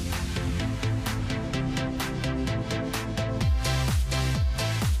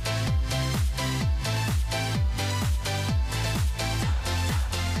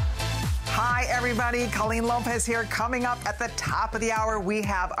 Hi, everybody. Colleen Lopez here. Coming up at the top of the hour, we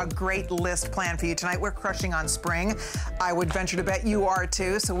have a great list planned for you tonight. We're crushing on spring. I would venture to bet you are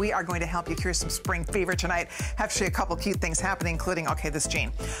too. So we are going to help you cure some spring fever tonight. Have to show you a couple cute things happening, including, okay, this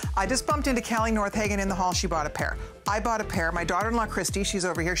jean. I just bumped into Kelly Northagen in the hall. She bought a pair. I bought a pair. My daughter-in-law, Christy, she's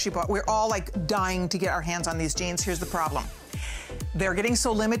over here. We're all like dying to get our hands on these jeans. Here's the problem. They're getting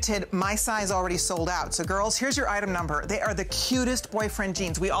so limited, my size already sold out. So girls, here's your item number. They are the cutest boyfriend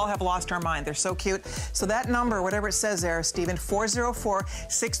jeans. We all have lost our mind. They're so cute. So that number, whatever it says there, Stephen,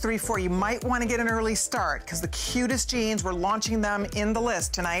 404-634. You might want to get an early start because the cutest jeans, we're launching them in the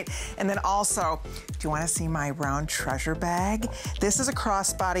list tonight. And then also, do you want to see my round treasure bag? This is a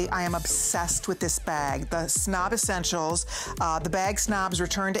crossbody. I am obsessed with this bag. The Snob Essentials, the bag snobs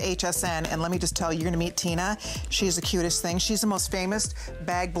return to HSN. And let me just tell you, you're going to meet Tina. She's the cutest thing. She's the most famous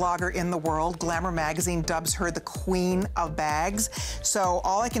bag blogger in the world. Glamour magazine dubs her the queen of bags. So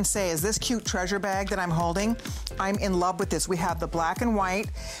all I can say is this cute treasure bag that I'm holding, I'm in love with this. We have the black and white,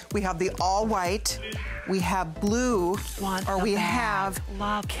 we have the all white, we have blue, we have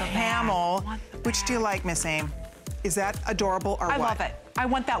camel. Which do you like, Miss Aim? Is that adorable or what? I love it. I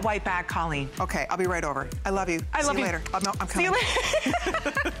want that white bag, Colleen. Okay, I'll be right over. I love you. I love you. See you later. Oh, no, I'm See coming. you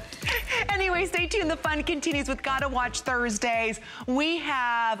later. Anyway, stay tuned. The fun continues with Gotta Watch Thursdays. We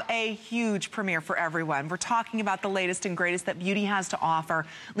have a huge premiere for everyone. We're talking about the latest and greatest that beauty has to offer.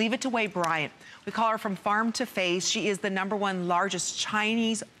 Leave it to Wei Bryant. We call her From Farm to Face. She is the #1 largest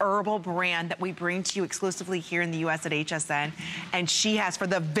Chinese herbal brand that we bring to you exclusively here in the U.S. at HSN. And she has, for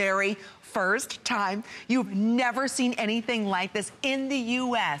the very first time, you've never seen anything like this in the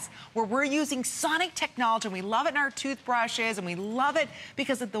U.S., where we're using sonic technology, and we love it in our toothbrushes, and we love it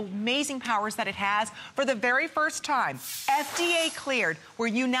because of the amazing powers that it has. For the very first time, FDA cleared, where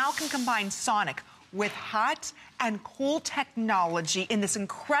you now can combine sonic with hot and cool technology in this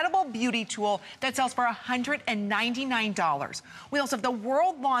incredible beauty tool that sells for $199. We also have the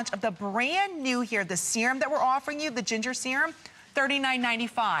world launch of the brand new here, the serum that we're offering you, the ginger serum,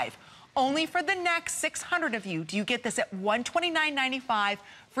 $39.95. Only for the next 600 of you do you get this at $129.95,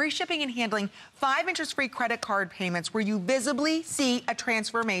 free shipping and handling, 5 interest-free credit card payments where you visibly see a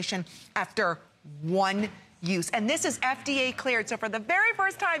transformation after one use. And this is FDA cleared. So for the very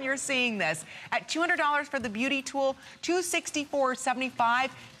first time you're seeing this at $200 for the beauty tool, $264.75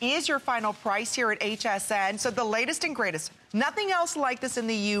 is your final price here at HSN. So the latest and greatest. Nothing else like this in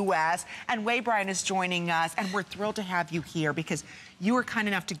the U.S. And Wei Bryant is joining us, and we're thrilled to have you here because you were kind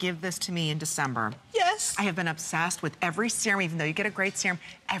enough to give this to me in December. Yes. I have been obsessed with every serum, even though you get a great serum,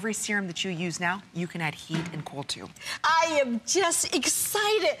 every serum that you use now, you can add heat and cool to. I am just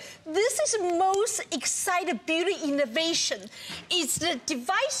excited. This is the most excited beauty innovation. It's the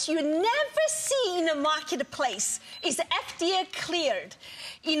device you never see in the marketplace. It's FDA cleared.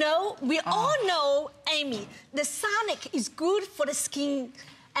 You know, we all know, Amy, the sonic is good for the skin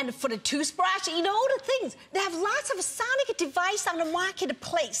and for the toothbrush, you know, all the things. They have lots of sonic device on the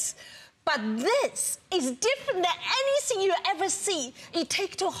marketplace. But this is different than anything you ever see. It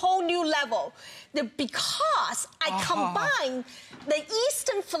takes to a whole new level. Because I combine the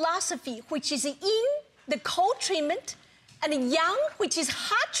Eastern philosophy, which is in the cold treatment, and yang, which is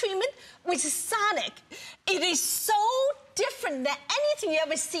hot treatment, with sonic. It is so different than anything you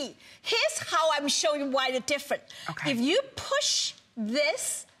ever see. Here's how I'm showing you why they're different. Okay. If you push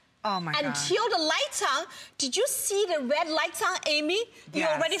this until the lights on, did you see the red lights on, Amy? Yes. You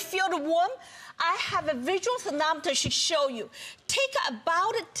already feel the warmth? I have a visual thermometer to show you. Take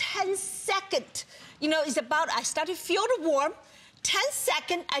about 10 seconds. You know, it's about, I start to feel the warmth. 10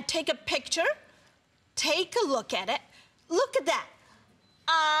 seconds, I take a picture. Take a look at it. Look at that.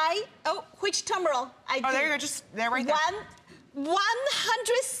 Which terminal? There you go, just there right there.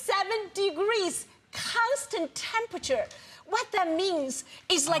 107 degrees, constant temperature. What that means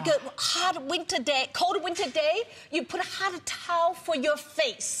is like a hot winter day, cold winter day, you put a hot towel for your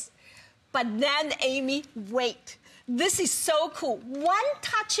face. But then, Amy, wait. This is so cool. One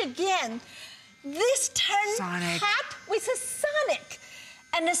touch again. This turns hot with a sonic.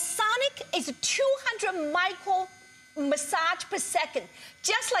 And the sonic is 200 micro massage per second.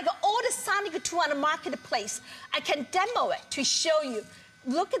 Just like all the sonic tool on the marketplace. I can demo it to show you.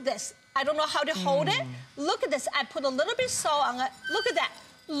 Look at this. I don't know how to hold it. Look at this. I put a little bit of salt on it. Look at that.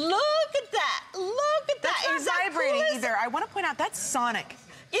 Look at that. Look at that. That's not vibrating either. I want to point out, that's sonic.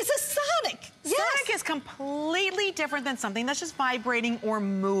 It's a sonic. Yes. Sonic is completely different than something that's just vibrating or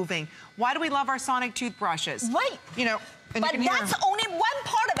moving. Why do we love our sonic toothbrushes? Right. You know, but that's only one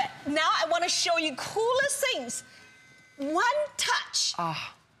part of it. Now I want to show you cooler things. One touch.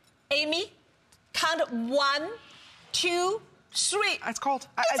 Amy, count 1, 2, 3. It's cold.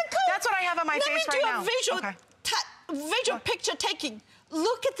 It's cold. That's what I have on my face right now. Let me do a visual picture taking.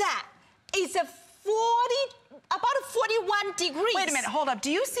 Look at that. It's about 41 degrees. Wait a minute, hold up. Do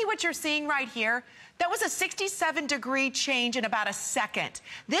you see what you're seeing right here? That was a 67-degree change in about a second.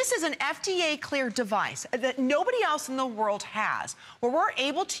 This is an FDA-cleared device that nobody else in the world has, where we're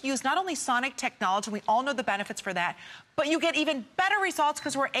able to use not only sonic technology, we all know the benefits for that, but you get even better results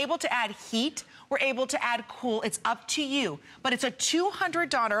because we're able to add heat, we're able to add cool. It's up to you. But it's a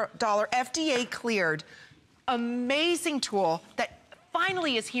 $200 FDA-cleared, amazing tool that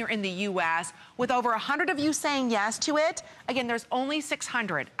finally is here in the U.S. with over 100 of you saying yes to it. Again, there's only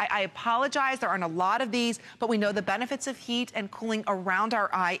 600. I apologize, there aren't a lot of these, but we know the benefits of heat and cooling around our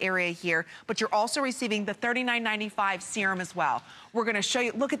eye area here. But you're also receiving the $39.95 serum as well. We're gonna show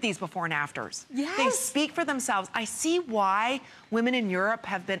you, look at these before and afters. Yes. They speak for themselves. I see why women in Europe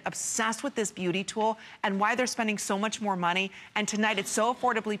have been obsessed with this beauty tool and why they're spending so much more money. And tonight it's so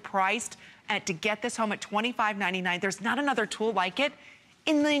affordably priced. And to get this home at $25.99, there's not another tool like it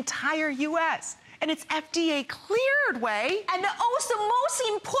in the entire U.S. And it's FDA cleared, Wei. And also, most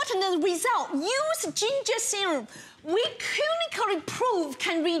important result, use ginger serum. We clinically prove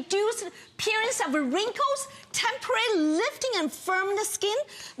can reduce appearance of wrinkles, temporary lifting and firm the skin.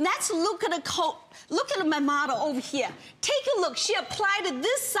 Let's look at the coat. Look at my model over here. Take a look. She applied it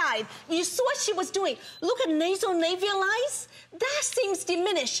this side. You saw what she was doing. Look at nasolabial lines. That seems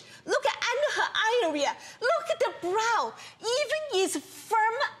diminished. Look at under her eye area. Look at the brow. Even is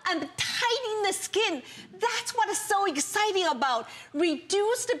firm and tightening the skin. That's what is so exciting about.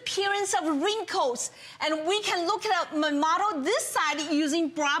 Reduce the appearance of wrinkles. And we can look at my model this side using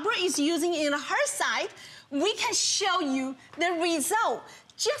Barbara is using in her side. We can show you the result.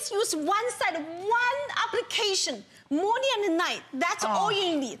 Just use one side, one application, morning and night. That's all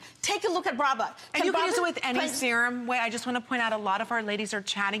you need. Take a look at Barbara. And you can use it with any serum. Wait, I just want to point out a lot of our ladies are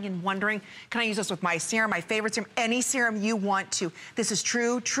chatting and wondering, can I use this with my serum, my favorite serum, any serum you want to. This is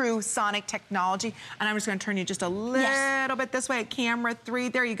true Sonic technology. And I'm just going to turn you just a little bit this way at camera 3.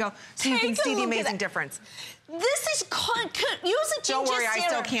 There you go. So you can see the amazing difference. This is use a ginger serum. Don't worry, I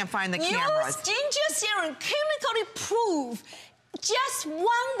still can't find the cameras. Use ginger serum, chemically proof. Just 1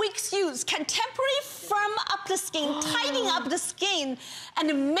 week's use can temporarily firm up the skin, tighten up the skin,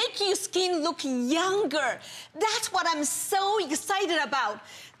 and make your skin look younger. That's what I'm so excited about.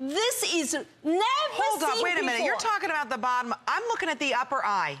 This is never Hold up, seen wait a minute. before. You're talking about the bottom. I'm looking at the upper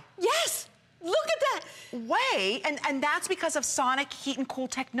eye. Yes. Look at that. Wait, and that's because of Sonic Heat and Cool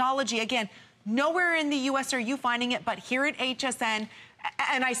technology. Again, nowhere in the U.S. are you finding it, but here at HSN,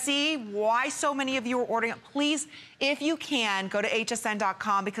 and I see why so many of you are ordering it. Please, if you can, go to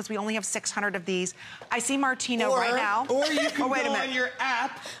hsn.com because we only have 600 of these. I see Martino right now. Or you can go on your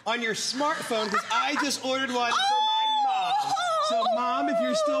app, on your smartphone, because I just ordered one for my mom. So, Mom, if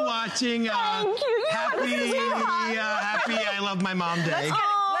you're still watching, happy I Love My Mom Day.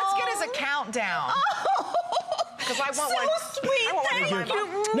 Let's get us a countdown. Because I want one. Sweet, thank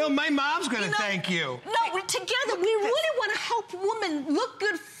you. No, my mom's going to thank you. No, together we really want to help women look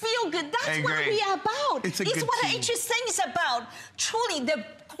good, feel good. That's what we are about. It's what HSN is about. Truly, the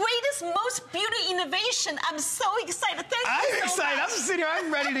greatest, most beauty innovation. I'm so excited. Thank you so excited. much. I'm just sitting here.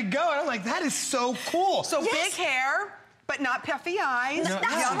 I'm ready to go. And I'm like, that is so cool. So big hair, but not puffy eyes.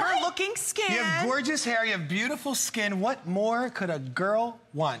 Younger looking skin. You have gorgeous hair. You have beautiful skin. What more could a girl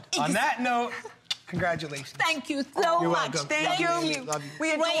want? On that note, congratulations. Thank you so You're much. welcome. Thank you. Love you.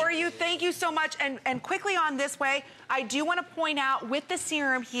 We adore you. Thank you so much. And quickly on this way, I do want to point out with the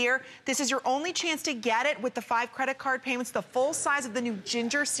serum here, this is your only chance to get it with the 5 credit card payments, the full size of the new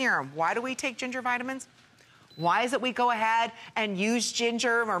ginger serum. Why do we take ginger vitamins? Why is it we go ahead and use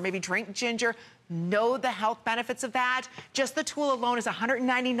ginger or maybe drink ginger? Know the health benefits of that. Just the tool alone is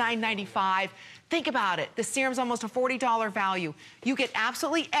 $199.95. Think about it. The serum's almost a $40 value. You get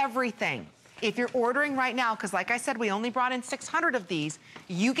absolutely everything. If you're ordering right now, because like I said, we only brought in 600 of these,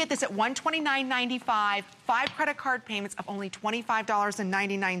 you get this at $129.95, 5 credit card payments of only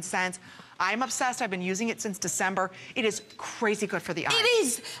 $25.99. I'm obsessed. I've been using it since December. It is crazy good for the eyes. It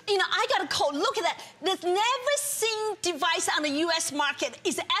is. You know, I got a code. Look at that. There's never seen device on the U.S. market.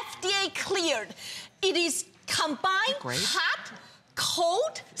 It's FDA cleared. It is combined hot,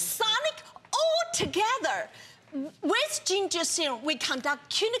 cold, sonic, all together. With ginger serum, we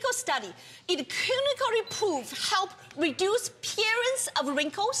conduct clinical study. It clinically proved help reduce appearance of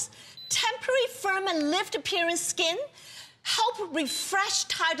wrinkles, temporary firm and lift appearance skin, help refresh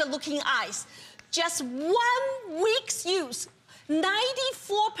tighter looking eyes. Just 1 week's use.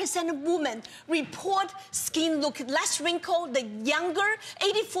 94% of women report skin look less wrinkled, the younger,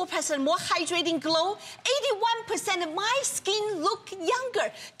 84% more hydrating glow, 81% of my skin look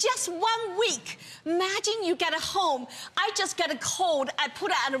younger. Just 1 week. Imagine you get a home. I just got a cold. I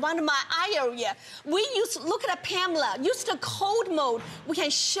put it around my eye area. Look at Pamela, use the cold mode. We can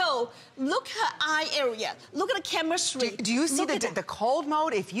show, look her eye area. Look at the camera 3. Do you see the cold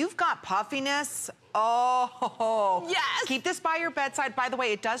mode? If you've got puffiness, oh, yes. Keep this by your bedside. By the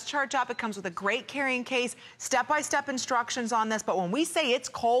way, it does charge up. It comes with a great carrying case, step-by-step instructions on this. But when we say it's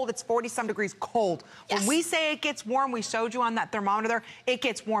cold, it's 40-some degrees cold. Yes. When we say it gets warm, we showed you on that thermometer there, it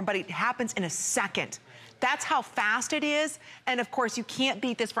gets warm, but it happens in a second. That's how fast it is. And of course, you can't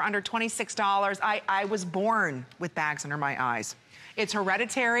beat this for under $26. I was born with bags under my eyes. It's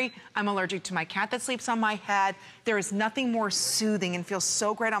hereditary. I'm allergic to my cat that sleeps on my head. There is nothing more soothing and feels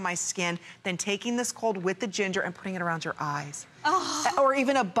so great on my skin than taking this cold with the ginger and putting it around your eyes. Oh. Or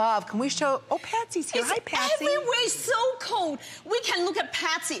even above. Can we show? Oh, Patsy's here. Hi, Patsy. Everywhere so cold. We can look at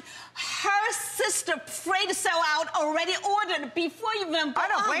Patsy. Her sister, afraid to sell out, already ordered before you even I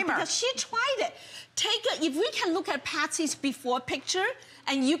don't blame her. Because she tried it. If we can look at Patsy's before picture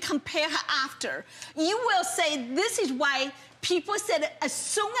and you compare her after, you will say this is why people said as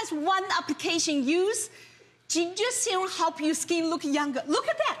soon as one application used, ginger serum help your skin look younger. Look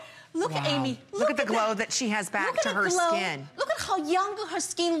at that. Look at Amy. Look at the glow that. that she has back to her skin. Look at how younger her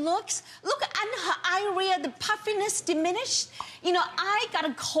skin looks. Look at her area, the puffiness diminished. You know, I got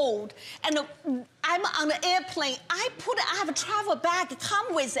a cold, and I'm on an airplane. I have a travel bag,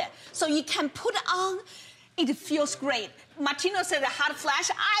 come with it, so you can put it on. It feels great. Martino said a hot flash.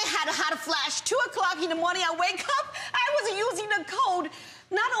 I had a hot flash. 2 o'clock in the morning, I wake up. I was using the code.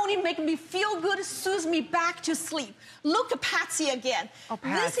 Not only making me feel good, soothes me back to sleep. Look at Patsy again. Oh,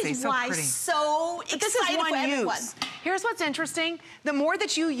 Patsy, this is so why pretty. So excited this is for one everyone. use. Here's what's interesting. The more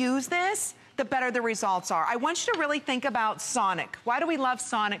that you use this, the better the results are. I want you to really think about Sonic. Why do we love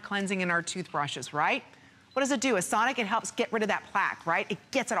Sonic cleansing in our toothbrushes, right? What does it do? A Sonic, it helps get rid of that plaque, right? It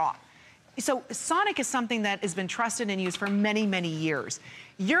gets it off. So Sonic is something that has been trusted and used for many, many years.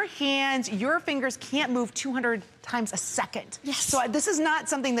 Your hands, your fingers can't move 200 times a second. Yes. So this is not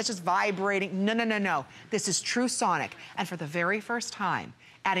something that's just vibrating. No, no, no, no. This is true Sonic. And for the very first time,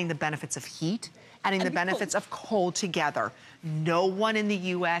 adding the benefits of heat, adding the benefits of cold together. No one in the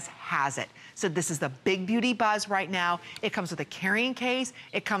U.S. has it. So this is the big beauty buzz right now. It comes with a carrying case.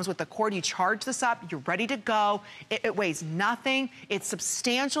 It comes with the cord. You charge this up. You're ready to go. It weighs nothing. It's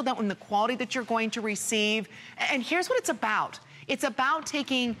substantial in the quality that you're going to receive. And here's what it's about. It's about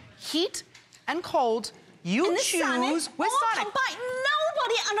taking heat and cold. You choose Sonic, with all Sonic. combined.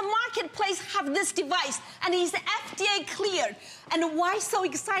 Nobody on the marketplace have this device, and it's FDA cleared. And why so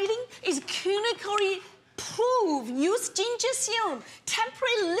exciting? It's clinically proof. Use ginger serum,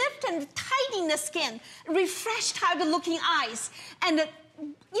 temporary lift and tighten the skin, refresh tired looking eyes. And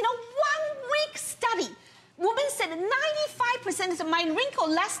you know, 1 week study. Woman said 95% of my wrinkle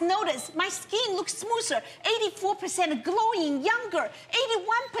less notice. My skin looks smoother. 84% glowing, younger.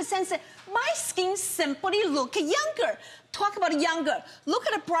 81% said my skin simply look younger. Talk about younger. Look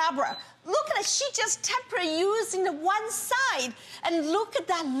at Barbara. Look at it. She just temporarily using the one side. And look at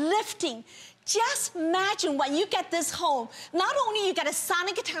that lifting. Just imagine when you get this home, not only you get a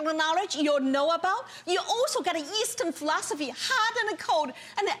Sonic technology you'll know about, you also got an Eastern philosophy, hot and cold,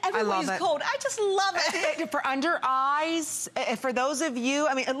 and everybody's cold. I just love it. For under eyes, for those of you,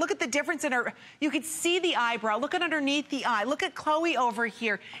 I mean, look at the difference in her, you could see the eyebrow, look at underneath the eye, look at Chloe over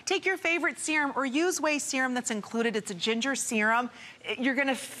here. Take your favorite serum or use Whey serum that's included. It's a ginger serum. You're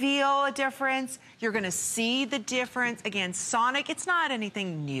gonna feel a difference. You're gonna see the difference. Again, Sonic, it's not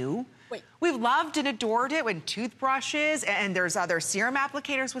anything new. Wait. We've loved and adored it with toothbrushes, and there's other serum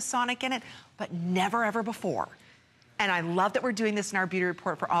applicators with Sonic in it, but never ever before. And I love that we're doing this in our beauty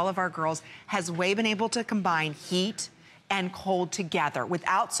report for all of our girls. Has Whey been able to combine heat and cold together?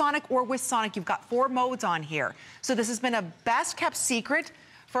 Without Sonic or with Sonic, you've got 4 modes on here. So this has been a best kept secret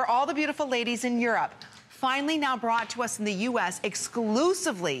for all the beautiful ladies in Europe. Finally now brought to us in the U.S.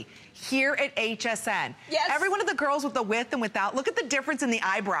 exclusively here at HSN. Yes. Every one of the girls with the with and without, look at the difference in the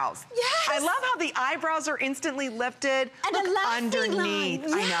eyebrows. Yes. I love how the eyebrows are instantly lifted. And look the lasting underneath.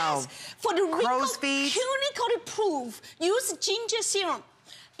 line. I know. For the Crow's wrinkle, feet. clinically proof. Use ginger serum.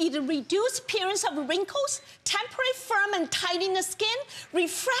 It reduces appearance of wrinkles, temporary firm and tighten the skin,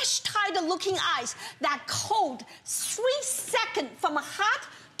 refresh tired looking eyes. That cold, 3 seconds from hot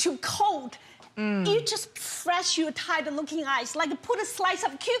to cold. You just fresh your tired looking eyes, like put a slice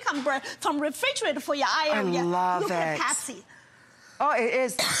of cucumber from refrigerator for your eye area. I love Look it. at Patsy. Oh, it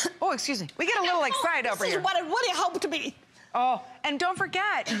is. Oh, excuse me. We get a little excited over This here. is what it really hoped to be. Oh, and don't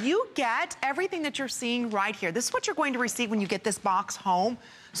forget, you get everything that you're seeing right here. This is what you're going to receive when you get this box home.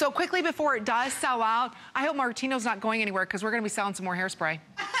 So quickly before it does sell out, I hope Martino's not going anywhere because we're going to be selling some more hairspray.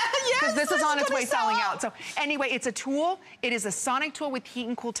 Because this is on its way selling out. So anyway, it's a tool. It is a Sonic tool with heat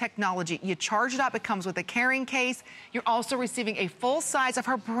and cool technology. You charge it up. It comes with a carrying case. You're also receiving a full size of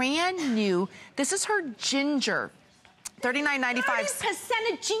her brand new. This is her ginger. $39.95.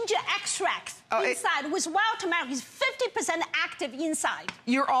 30% ginger extract inside with wild tomato. It's 50% active inside.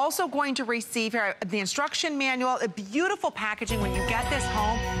 You're also going to receive here the instruction manual, a beautiful packaging when you get this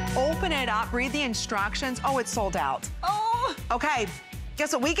home. Open it up, read the instructions. Oh, it's sold out. Oh. Okay,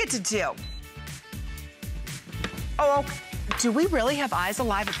 guess what we get to do? Oh, do we really have Eyes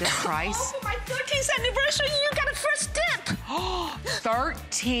Alive at this price? Oh, for my 13th anniversary, you got a first dip.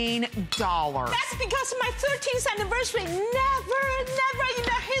 $13. That's because my 13th anniversary, never in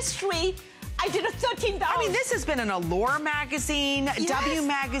the history, I did a $13. I mean, this has been an Allure magazine, Yes. W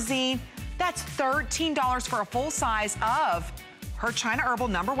magazine. That's $13 for a full size of her China Herbal,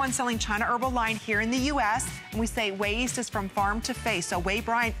 #1 selling China Herbal line here in the U.S. And we say waste is from farm to face. So Whey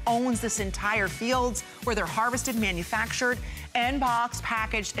Bryant owns this entire fields where they're harvested, manufactured, and boxed,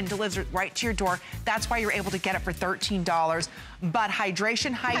 packaged, and delivered right to your door. That's why you're able to get it for $13. But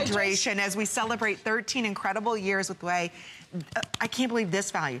hydration, as we celebrate 13 incredible years with Whey, I can't believe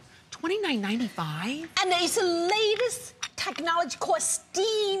this value. $29.95? And it's the latest technology called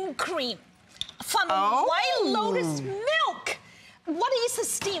steam cream from White Lotus milk. What is a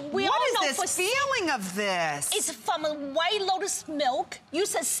steam? We all know what is this feeling of this? It's from a White Lotus milk.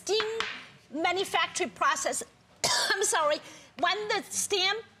 Use a steam manufacturing process. I'm sorry. When the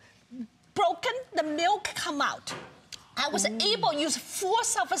steam broken, the milk come out. I was able to use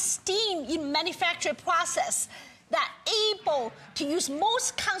force of a steam in manufacturing process that able to use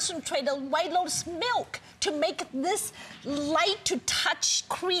most concentrated White Lotus milk to make this light to touch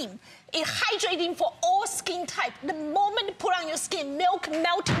cream. It's hydrating for all skin type. The moment you put on your skin, milk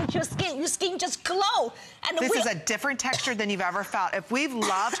melting into your skin just glow. And this is a different texture than you've ever felt. If we've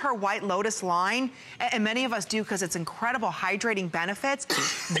loved her White Lotus line, and many of us do because it's incredible hydrating benefits,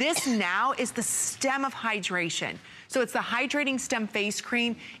 this now is the stem of hydration. So it's the Hydrating Stem Face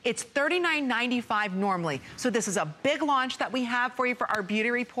Cream. It's $39.95 normally. So this is a big launch that we have for you for our beauty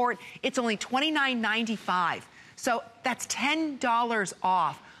report. It's only $29.95. So that's $10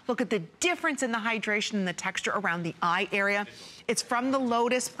 off. Look at the difference in the hydration and the texture around the eye area. It's from the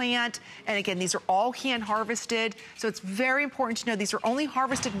lotus plant. And again, these are all hand harvested. So it's very important to know these are only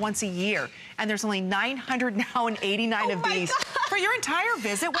harvested once a year. And there's only 989 of these for your entire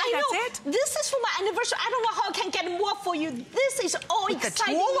visit. Wait, that's it? This is for my anniversary. I don't know how I can get more for you. This is all with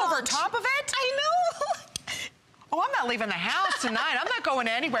exciting. The tulle launch. over top of it? I know. Oh, I'm not leaving the house tonight. I'm not going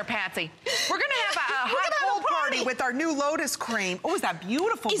anywhere, Patsy. We're going to have a hot cold party with our new Lotus cream. Oh, is that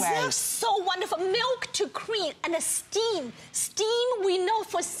beautiful? Isn't that so wonderful? Milk to cream and a steam. Steam, we know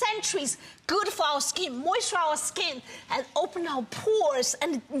for centuries, good for our skin, moisturize our skin, and open our pores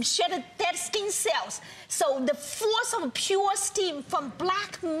and shed dead skin cells. So the force of pure steam from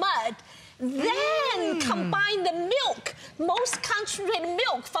black mud, then combine the milk, most concentrated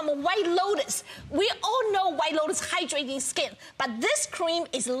milk from a White Lotus. We all know White Lotus hydrating skin, but this cream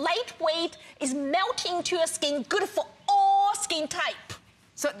is lightweight, is melting to your skin, good for all skin type.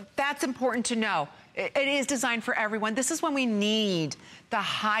 So that's important to know. It is designed for everyone. This is when we need the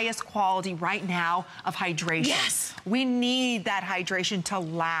highest quality right now of hydration. Yes. We need that hydration to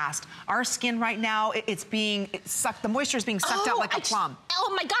last. Our skin right now, it's being sucked, the moisture is being sucked out like a plum.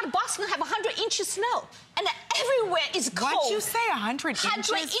 Oh my God, Boston have 100 inches snow. And everywhere is cold. What'd you say, 100 inches?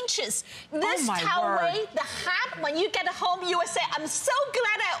 100 inches. This word. the hat, when you get home, you will say, I'm so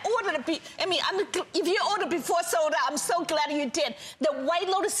glad I ordered it. If you ordered before soda, I'm so glad you did. The White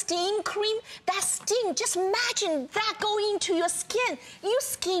Lotus steam cream, that steam, just imagine that going into your skin. Your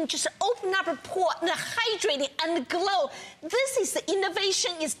skin just open up a pore, and hydrating and glow. This is the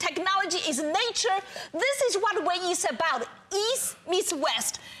innovation, is technology, is nature. This is what way is about. East meets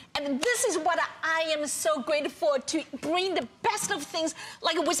West. And this is what I am so grateful to bring the best of things.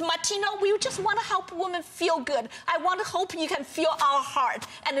 Like with Martino, we just want to help women feel good. I want to hope you can feel our heart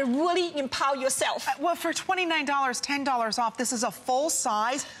and really empower yourself. Well, for $29, $10 off, this is a full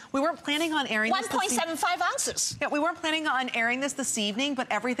size. We weren't planning on airing this 1.75 ounces. Yeah, we weren't planning on airing this evening, but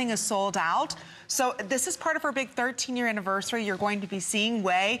everything is sold out. So this is part of our big 13-year anniversary. You're going to be seeing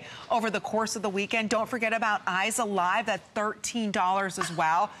Way over the course of the weekend. Don't forget about Eyes Alive, that's $13 as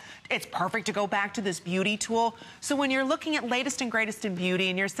well. It's perfect to go back to this beauty tool. So when you're looking at latest and greatest in beauty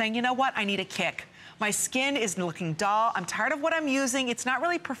and you're saying, you know what, I need a kick. My skin is looking dull. I'm tired of what I'm using. It's not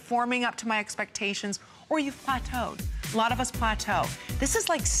really performing up to my expectations, or you've plateaued. A lot of us plateau. This is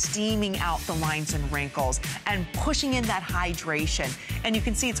like steaming out the lines and wrinkles and pushing in that hydration. And you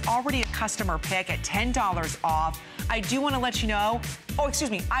can see it's already a customer pick at $10 off. I do want to let you know,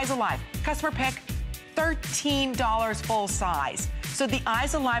 Eyes Alive, customer pick, $13 full size. So the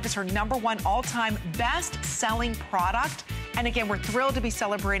Eyes Alive is her #1 all-time best-selling product. And again, we're thrilled to be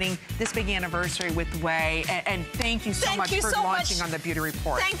celebrating this big anniversary with Way. And thank you so much for launching on the Beauty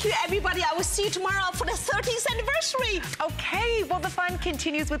Report. Thank you, everybody. I will see you tomorrow for the 30th anniversary. Okay, well, the fun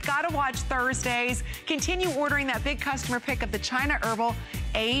continues with Gotta Watch Thursdays. Continue ordering that big customer pick of the China Herbal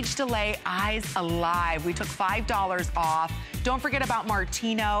Age Delay Eyes Alive. We took $5 off. Don't forget about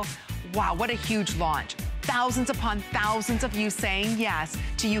Martino. Wow, what a huge launch. Thousands upon thousands of you saying yes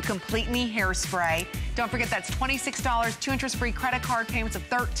to You Complete Me hairspray. Don't forget that's $26, 2 interest-free credit card payments of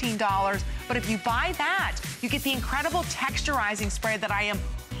 $13. But if you buy that, you get the incredible texturizing spray that I am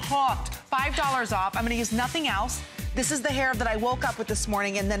hooked. $5 off. I'm going to use nothing else. This is the hair that I woke up with this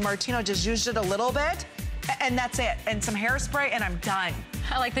morning, and then Martino just used it a little bit, and that's it. And some hairspray, and I'm done.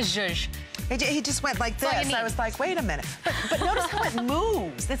 I like the zhuzh. He just went like this. I was like, wait a minute. But notice how it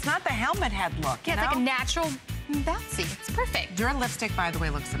moves. It's not the helmet head look. Yeah, it's like a natural bouncy. It's perfect. Your lipstick, by the way,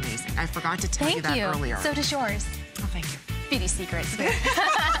 looks amazing. I forgot to tell you that earlier. So does yours. Oh, thank you. Beauty secrets.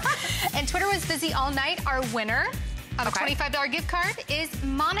 And Twitter was busy all night. Our winner A $25 gift card is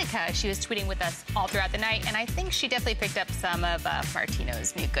Monica. She was tweeting with us all throughout the night, and I think she definitely picked up some of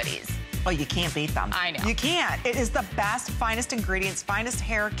Martino's new goodies. Oh, you can't beat them. I know. You can't. It is the best, finest ingredients, finest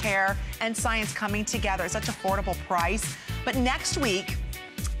hair care and science coming together at such affordable price. But next week,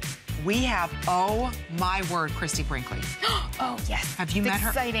 we have, oh my word, Christy Brinkley. Oh, yes. Have you met her?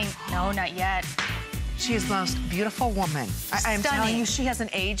 Exciting. No, not yet. She is the most beautiful woman. I'm telling Stunning. you, she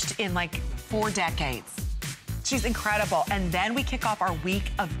hasn't aged in like 4 decades. She's incredible. And then we kick off our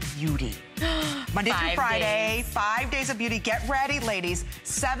week of beauty. Monday through Friday, 5 days of beauty. Get ready, ladies.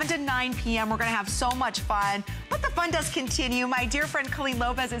 7 to 9 p.m. We're going to have so much fun. But the fun does continue. My dear friend Colleen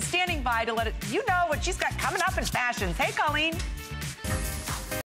Lopez is standing by to let you know what she's got coming up in fashions. Hey, Colleen.